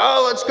not like,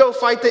 oh, let's go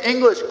fight the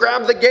English,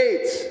 grab the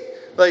gates.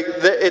 Like,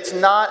 it's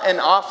not an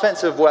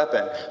offensive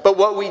weapon. But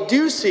what we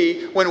do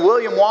see when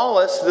William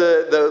Wallace,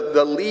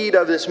 the lead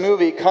of this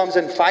movie, comes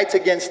and fights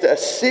against a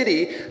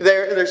city,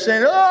 they're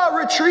saying, oh,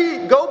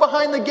 retreat, go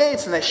behind the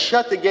gates. And they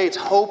shut the gates,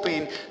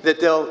 hoping that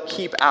they'll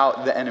keep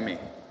out the enemy.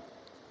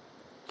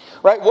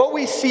 Right? What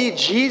we see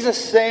Jesus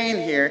saying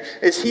here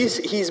is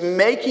he's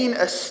making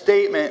a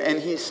statement, and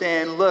he's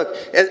saying, look,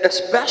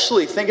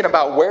 especially thinking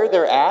about where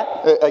they're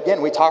at.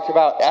 Again, we talked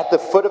about at the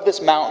foot of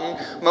this mountain.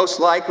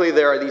 Most likely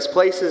there are these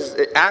places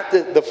at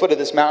the foot of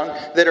this mountain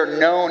that are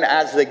known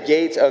as the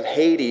gates of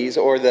Hades,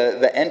 or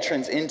the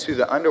entrance into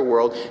the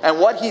underworld.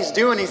 And what he's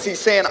doing is he's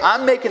saying,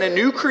 I'm making a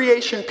new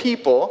creation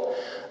people,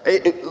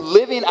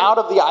 living out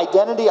of the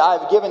identity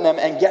I've given them.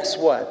 And guess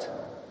what?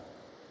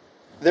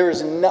 There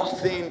is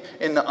nothing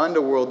in the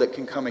underworld that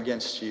can come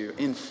against you.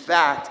 In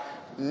fact,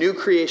 new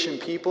creation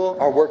people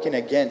are working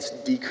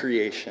against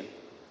decreation.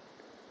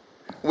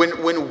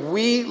 When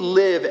we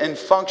live and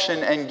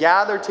function and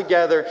gather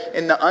together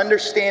in the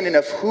understanding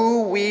of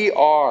who we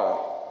are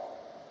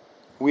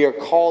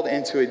called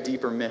into a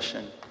deeper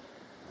mission,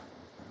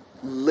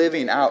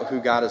 living out who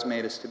God has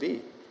made us to be.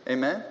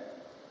 Amen?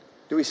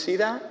 Do we see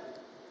that?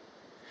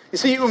 You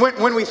see,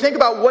 when we think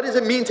about what does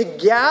it mean to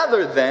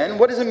gather then,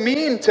 what does it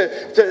mean to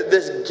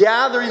this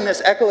gathering,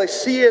 this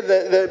ecclesia,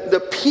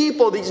 the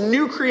people, these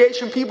new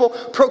creation people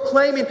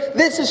proclaiming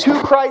this is who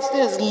Christ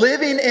is,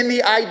 living in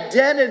the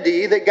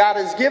identity that God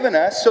has given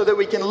us so that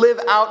we can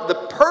live out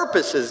the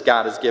purposes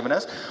God has given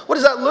us. What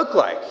does that look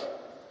like?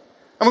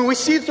 I mean, we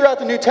see throughout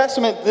the New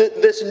Testament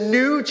this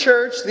new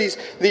church,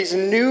 these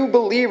new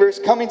believers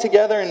coming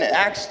together. In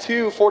Acts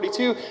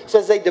 2:42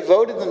 says they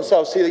devoted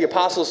themselves to the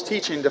apostles'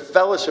 teaching, to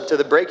fellowship, to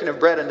the breaking of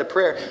bread, and to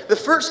prayer. The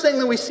first thing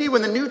that we see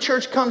when the new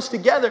church comes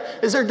together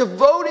is they're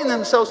devoting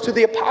themselves to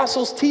the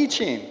apostles'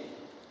 teaching.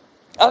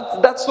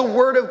 That's the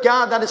Word of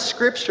God. That is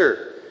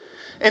Scripture.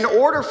 In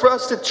order for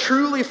us to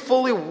truly,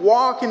 fully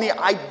walk in the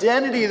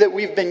identity that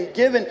we've been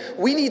given,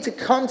 we need to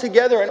come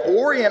together and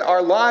orient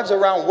our lives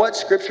around what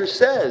Scripture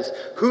says,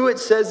 who it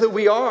says that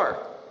we are.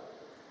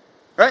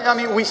 Right? I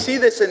mean, we see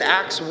this in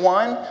Acts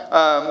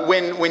 1,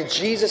 when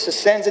Jesus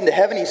ascends into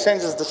heaven. He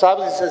sends his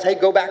disciples and says, hey,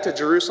 go back to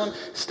Jerusalem.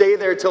 Stay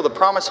there till the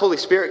promised Holy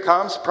Spirit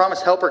comes,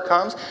 promised Helper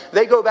comes.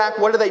 They go back.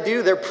 What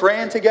do? They're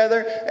praying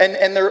together,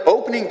 and they're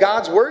opening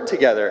God's Word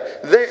together.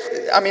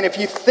 If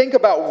you think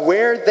about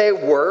where they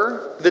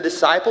were, the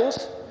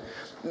disciples,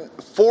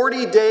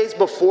 40 days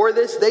before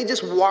this, they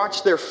just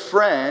watched their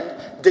friend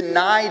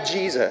deny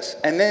Jesus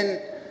and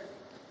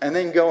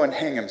then go and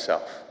hang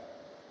himself.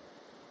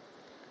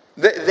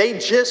 They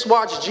just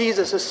watched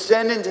Jesus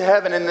ascend into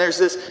heaven, and there's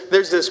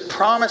this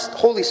promised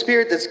Holy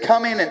Spirit that's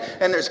coming,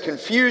 and there's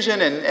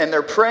confusion, and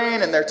they're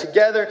praying, and they're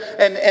together.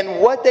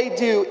 And what they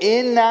do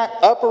in that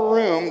upper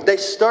room, they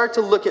start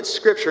to look at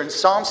Scripture. In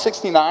Psalm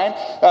 69,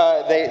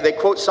 they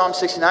quote Psalm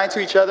 69 to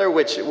each other,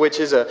 which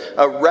is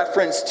a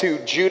reference to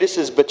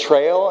Judas's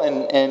betrayal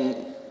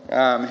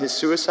and his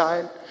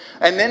suicide.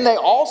 And then they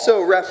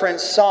also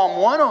reference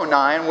Psalm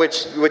 109,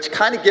 which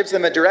kind of gives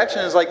them a direction.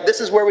 It's like, this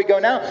is where we go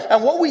now.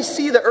 And what we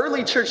see the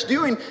early church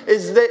doing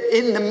is that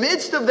in the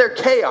midst of their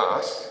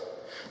chaos,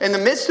 in the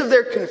midst of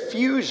their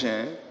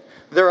confusion,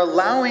 they're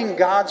allowing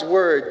God's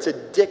Word to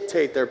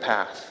dictate their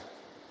path.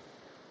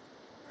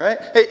 Right?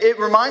 It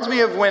reminds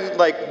me of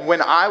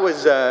when I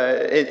was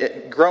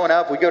growing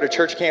up. We go to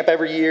church camp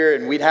every year,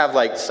 and we'd have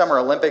like summer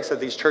Olympics at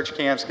these church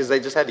camps because they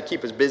just had to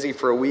keep us busy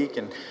for a week.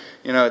 And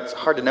it's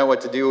hard to know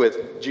what to do with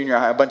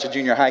a bunch of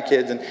junior high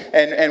kids.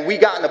 And we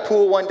got in the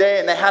pool one day,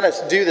 and they had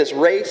us do this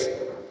race.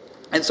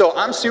 And so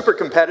I'm super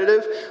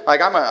competitive.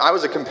 Like I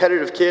was a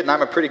competitive kid, and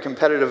I'm a pretty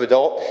competitive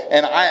adult.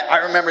 And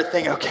I remember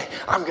thinking, okay,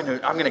 I'm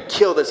gonna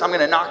kill this. I'm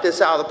gonna knock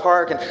this out of the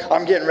park, and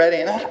I'm getting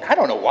ready. And I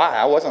don't know why.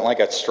 I wasn't like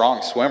a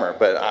strong swimmer,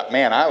 but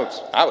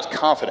I was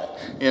confident,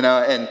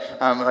 And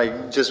I'm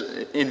like just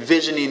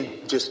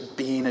envisioning just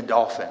being a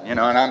dolphin, And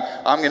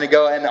I'm gonna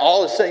go. And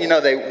all of a sudden,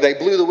 they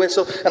blew the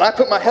whistle, and I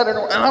put my head in,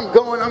 and I'm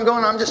going.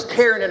 I'm just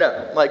tearing it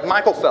up, like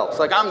Michael Phelps.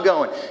 Like I'm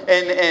going.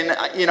 And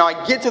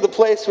I get to the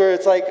place where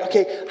it's like,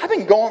 okay, I've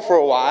been going for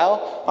a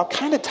while. I'm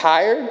kind of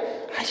tired.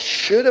 I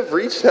should have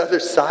reached the other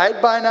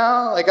side by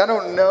now. Like, I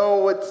don't know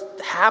what's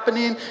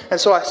happening. And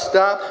so I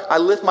stop. I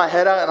lift my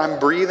head out, and I'm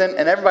breathing,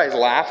 and everybody's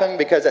laughing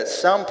because at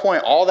some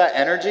point, all that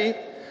energy,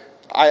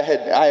 I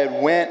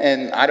had went,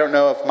 and I don't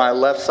know if my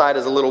left side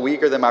is a little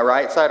weaker than my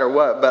right side or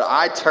what, but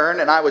I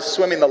turned, and I was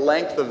swimming the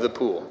length of the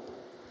pool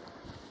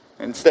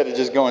instead of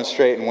just going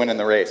straight and winning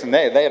the race. And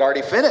they had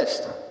already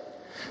finished.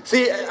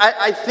 See,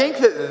 I think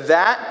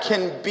that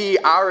can be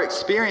our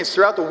experience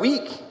throughout the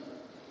week,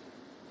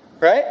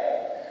 right?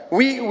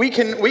 We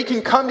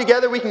can come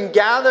together, we can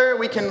gather,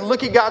 we can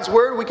look at God's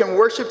word, we can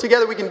worship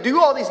together, we can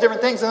do all these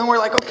different things, and then we're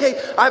like, okay,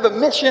 I have a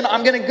mission,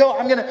 I'm going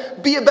to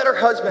be a better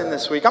husband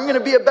this week, I'm going to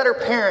be a better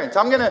parent,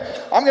 I'm going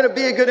to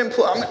be a good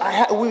employee.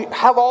 We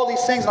have all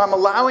these things, and I'm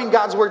allowing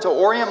God's word to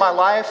orient my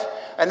life,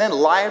 and then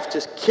life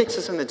just kicks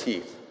us in the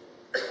teeth.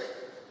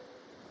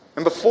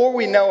 And before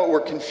we know it,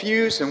 we're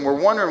confused and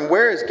we're wondering,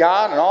 where is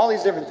God and all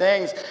these different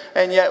things.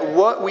 And yet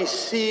what we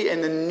see in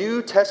the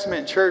New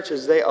Testament church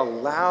is they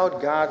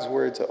allowed God's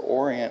word to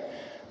orient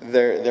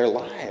their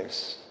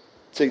lives,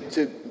 to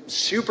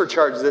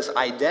supercharge this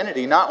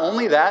identity. Not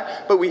only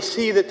that, but we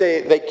see that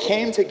they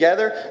came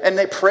together and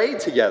they prayed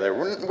together.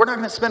 We're not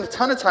going to spend a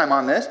ton of time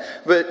on this,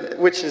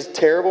 which is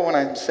terrible when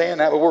I'm saying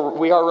that, but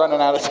we are running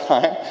out of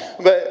time.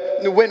 But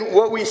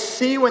what we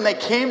see when they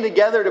came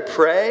together to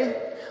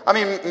pray, I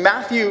mean,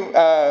 Matthew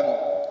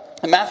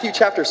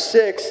chapter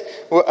 6,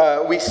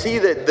 we see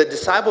that the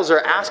disciples are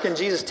asking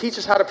Jesus, teach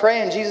us how to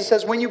pray. And Jesus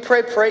says, when you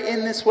pray, pray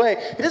in this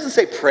way. He doesn't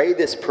say pray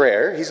this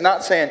prayer. He's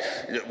not saying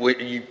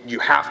you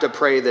have to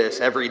pray this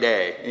every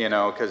day,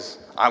 because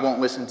I won't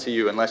listen to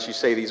you unless you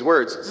say these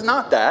words. It's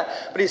not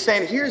that. But he's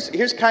saying,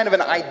 here's kind of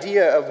an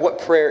idea of what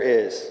prayer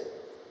is.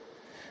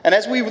 And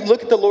as we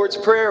look at the Lord's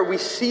Prayer, we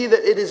see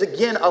that it is,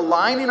 again,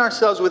 aligning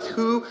ourselves with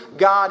who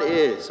God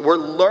is. We're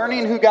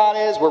learning who God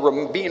is.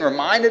 We're being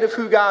reminded of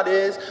who God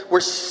is. We're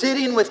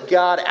sitting with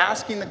God,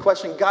 asking the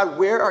question, God,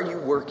 where are you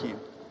working?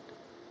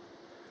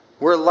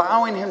 We're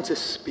allowing him to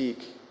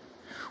speak.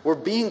 We're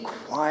being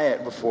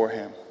quiet before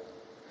him.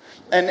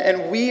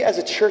 And we as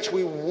a church,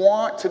 we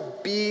want to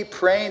be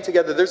praying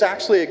together. There's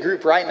actually a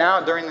group right now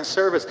during the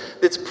service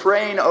that's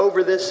praying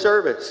over this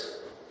service.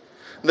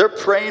 They're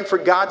praying for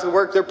God to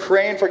work. They're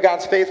praying for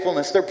God's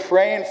faithfulness. They're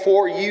praying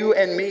for you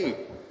and me.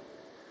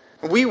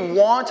 We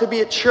want to be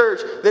a church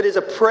that is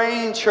a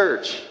praying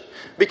church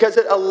because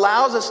it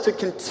allows us to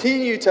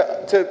continue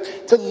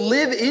to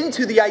live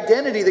into the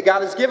identity that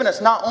God has given us.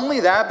 Not only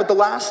that, but the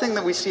last thing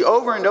that we see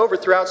over and over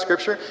throughout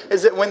Scripture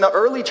is that when the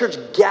early church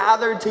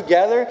gathered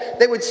together,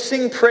 they would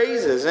sing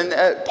praises. And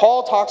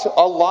Paul talks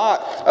a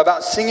lot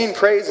about singing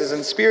praises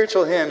and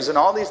spiritual hymns and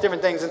all these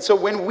different things. And so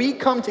when we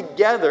come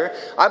together,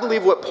 I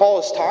believe what Paul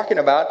is talking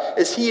about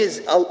is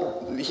he's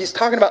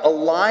talking about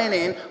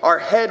aligning our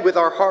head with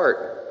our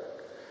heart.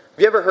 Have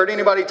you ever heard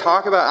anybody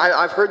talk about,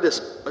 I've heard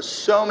this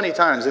so many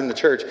times in the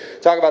church,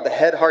 talk about the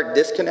head-heart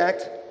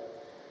disconnect?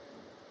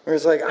 Where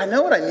it's like, I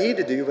know what I need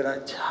to do,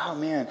 but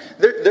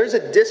there's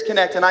a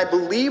disconnect. And I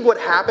believe what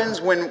happens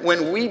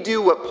when we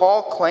do what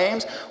Paul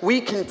claims, we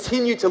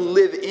continue to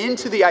live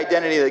into the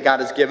identity that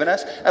God has given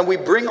us, and we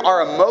bring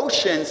our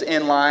emotions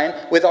in line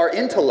with our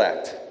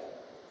intellect.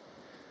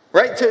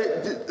 Right?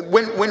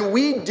 When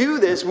we do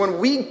this, when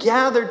we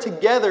gather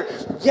together,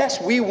 yes,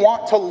 we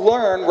want to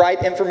learn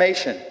right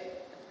information.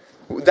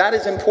 That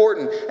is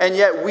important. And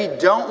yet we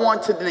don't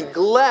want to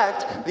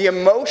neglect the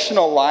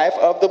emotional life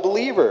of the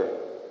believer.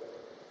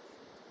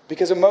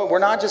 Because we're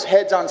not just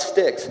heads on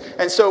sticks.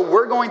 And so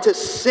we're going to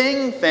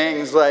sing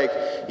things like,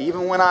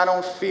 even when I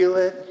don't feel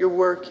it, you're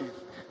working.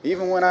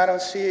 Even when I don't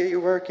see it,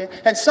 you're working.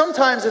 And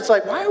sometimes it's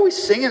like, why are we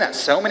singing that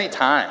so many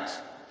times?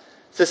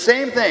 It's the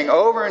same thing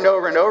over and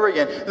over and over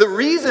again. The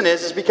reason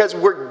is because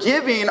we're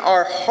giving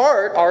our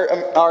heart,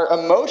 our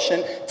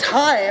emotion,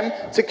 time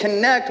to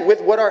connect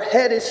with what our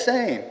head is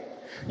saying.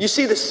 You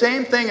see the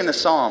same thing in the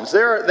Psalms.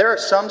 There are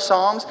some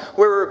Psalms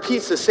where it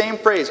repeats the same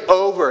phrase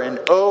over and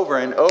over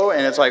and over.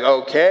 And it's like,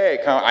 okay,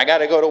 I got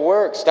to go to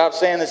work. Stop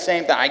saying the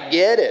same thing. I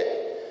get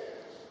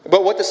it.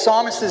 But what the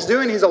psalmist is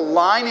doing, he's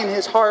aligning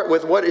his heart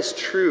with what is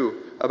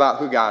true about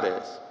who God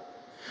is.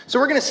 So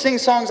we're going to sing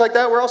songs like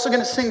that. We're also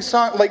going to sing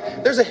songs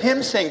like there's a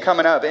hymn sing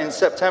coming up in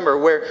September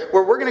where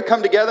we're going to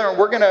come together and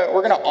we're going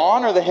to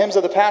honor the hymns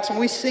of the past, and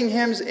we sing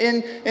hymns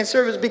in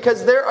service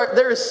because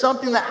there is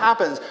something that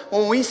happens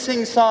when we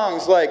sing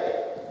songs like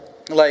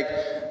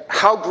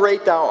How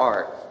Great Thou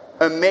Art,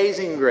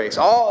 Amazing Grace,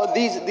 all of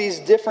these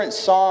different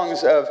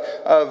songs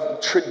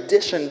of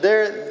tradition.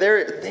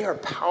 They are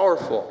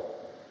powerful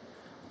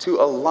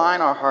to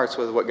align our hearts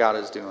with what God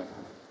is doing.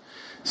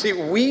 See,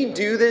 we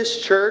do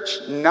this, church,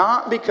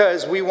 not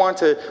because we want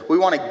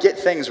to get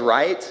things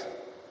right,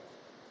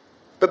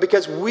 but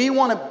because we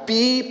want to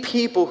be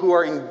people who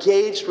are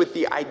engaged with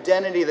the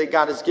identity that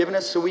God has given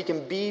us so we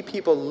can be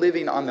people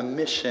living on the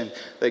mission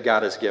that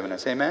God has given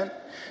us. Amen?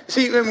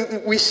 See,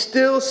 we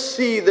still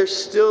see there's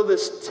still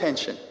this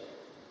tension.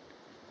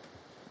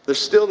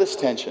 There's still this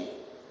tension.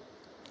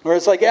 Where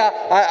it's like,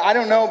 I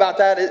don't know about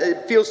that.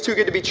 It feels too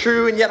good to be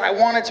true, and yet I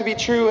want it to be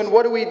true, and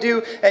what do we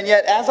do? And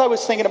yet, as I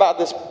was thinking about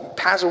this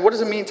passage, what does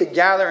it mean to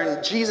gather?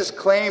 And Jesus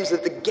claims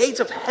that the gates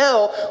of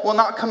hell will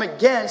not come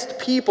against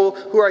people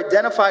who are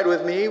identified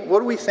with me.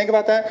 What do we think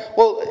about that?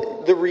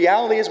 Well, the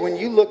reality is when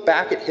you look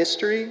back at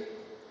history,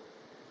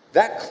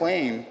 that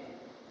claim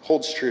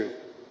holds true.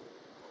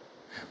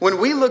 When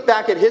we look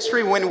back at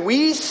history, when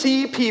we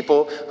see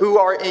people who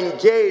are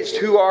engaged,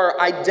 who are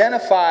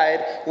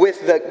identified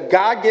with the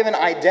God-given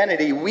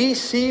identity, we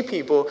see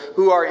people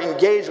who are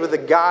engaged with a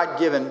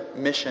God-given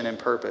mission and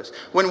purpose.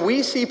 When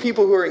we see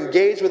people who are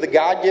engaged with a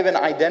God-given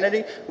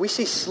identity, we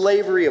see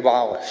slavery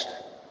abolished.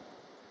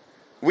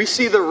 We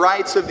see the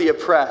rights of the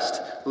oppressed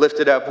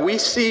lifted up. We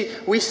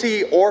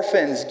see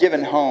orphans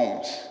given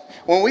homes.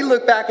 When we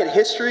look back at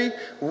history,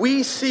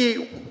 we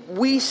see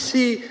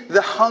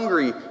the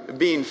hungry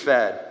being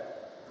fed.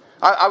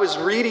 I was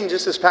reading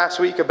just this past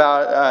week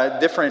about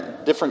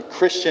different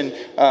Christian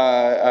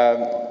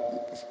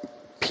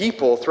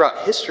people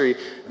throughout history.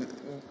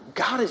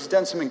 God has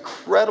done some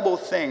incredible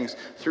things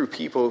through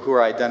people who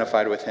are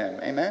identified with Him.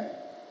 Amen?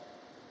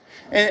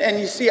 And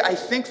you see, I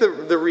think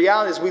the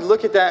reality is we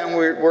look at that and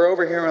we're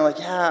over here and we're like,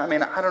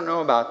 yeah, I don't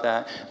know about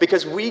that.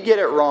 Because we get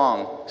it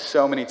wrong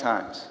so many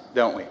times,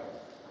 don't we?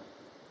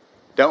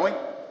 Don't we?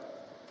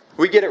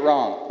 We get it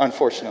wrong,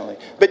 unfortunately.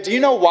 But do you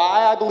know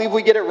why I believe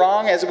we get it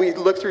wrong as we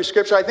look through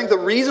Scripture? I think the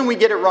reason we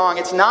get it wrong,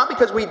 it's not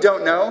because we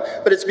don't know,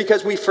 but it's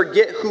because we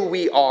forget who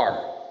we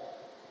are.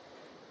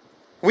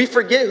 We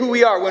forget who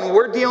we are. When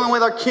we're dealing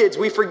with our kids,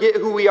 we forget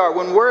who we are.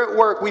 When we're at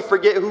work, we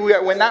forget who we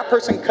are. When that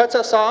person cuts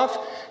us off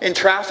in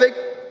traffic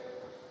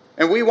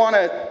and we want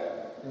to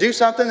do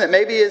something that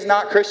maybe is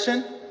not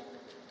Christian,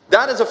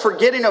 that is a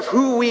forgetting of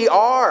who we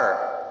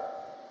are.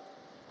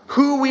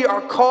 Who we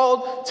are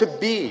called to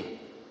be.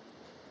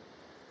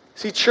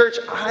 See, church,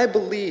 I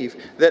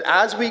believe that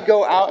as we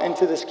go out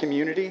into this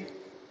community,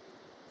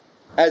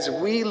 as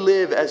we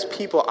live as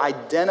people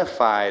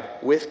identified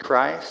with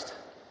Christ,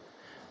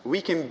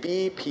 we can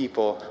be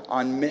people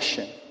on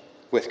mission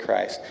with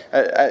Christ.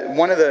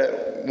 One of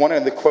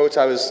the quotes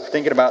I was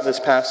thinking about this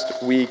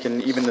past week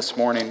and even this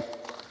morning,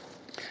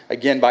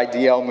 again by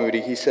D.L. Moody,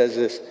 he says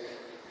this: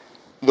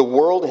 "The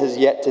world has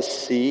yet to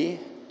see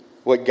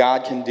what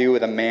God can do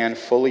with a man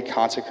fully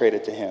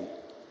consecrated to Him.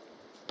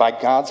 By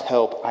God's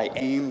help, I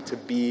aim to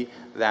be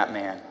that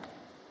man."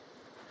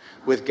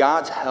 With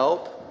God's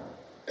help,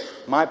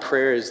 my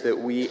prayer is that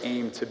we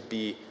aim to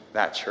be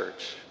that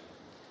church.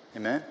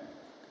 Amen?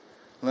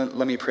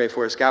 Let me pray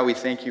for us. God, we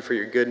thank You for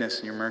Your goodness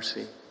and Your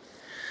mercy.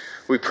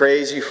 We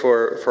praise You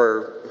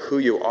for who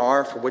You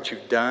are, for what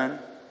You've done.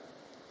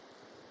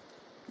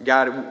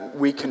 God,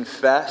 we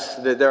confess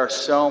that there are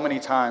so many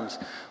times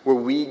where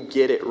we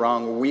get it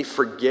wrong, where we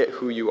forget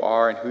who You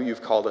are and who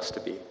You've called us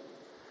to be.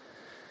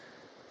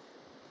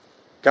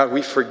 God,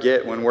 we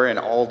forget when we're in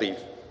Aldi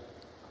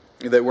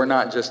that we're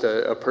not just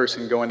a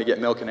person going to get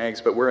milk and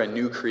eggs, but we're a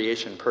new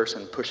creation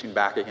person pushing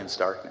back against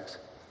darkness.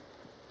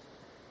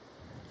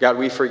 God,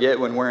 we forget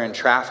when we're in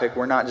traffic,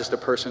 we're not just a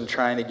person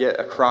trying to get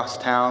across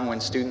town when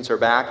students are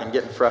back and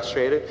getting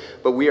frustrated,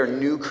 but we are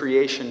new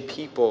creation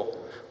people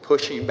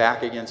pushing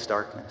back against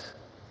darkness.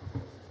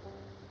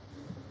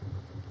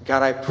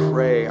 God, I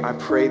pray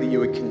that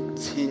You would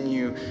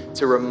continue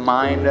to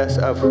remind us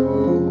of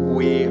who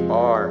we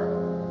are.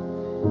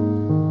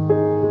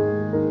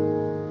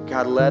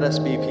 God, let us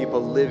be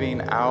people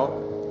living out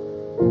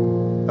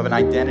of an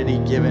identity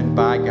given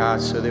by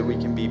God so that we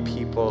can be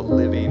people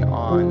living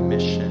on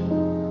mission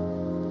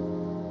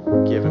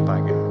given by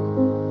God.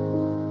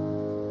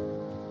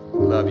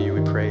 We love You.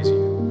 We praise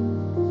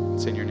You.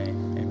 It's in Your name.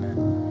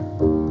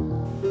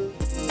 Amen.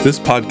 This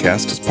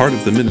podcast is part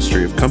of the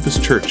ministry of Compass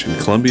Church in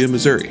Columbia,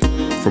 Missouri.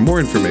 For more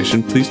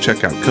information, please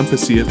check out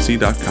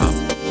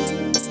compasscfc.com.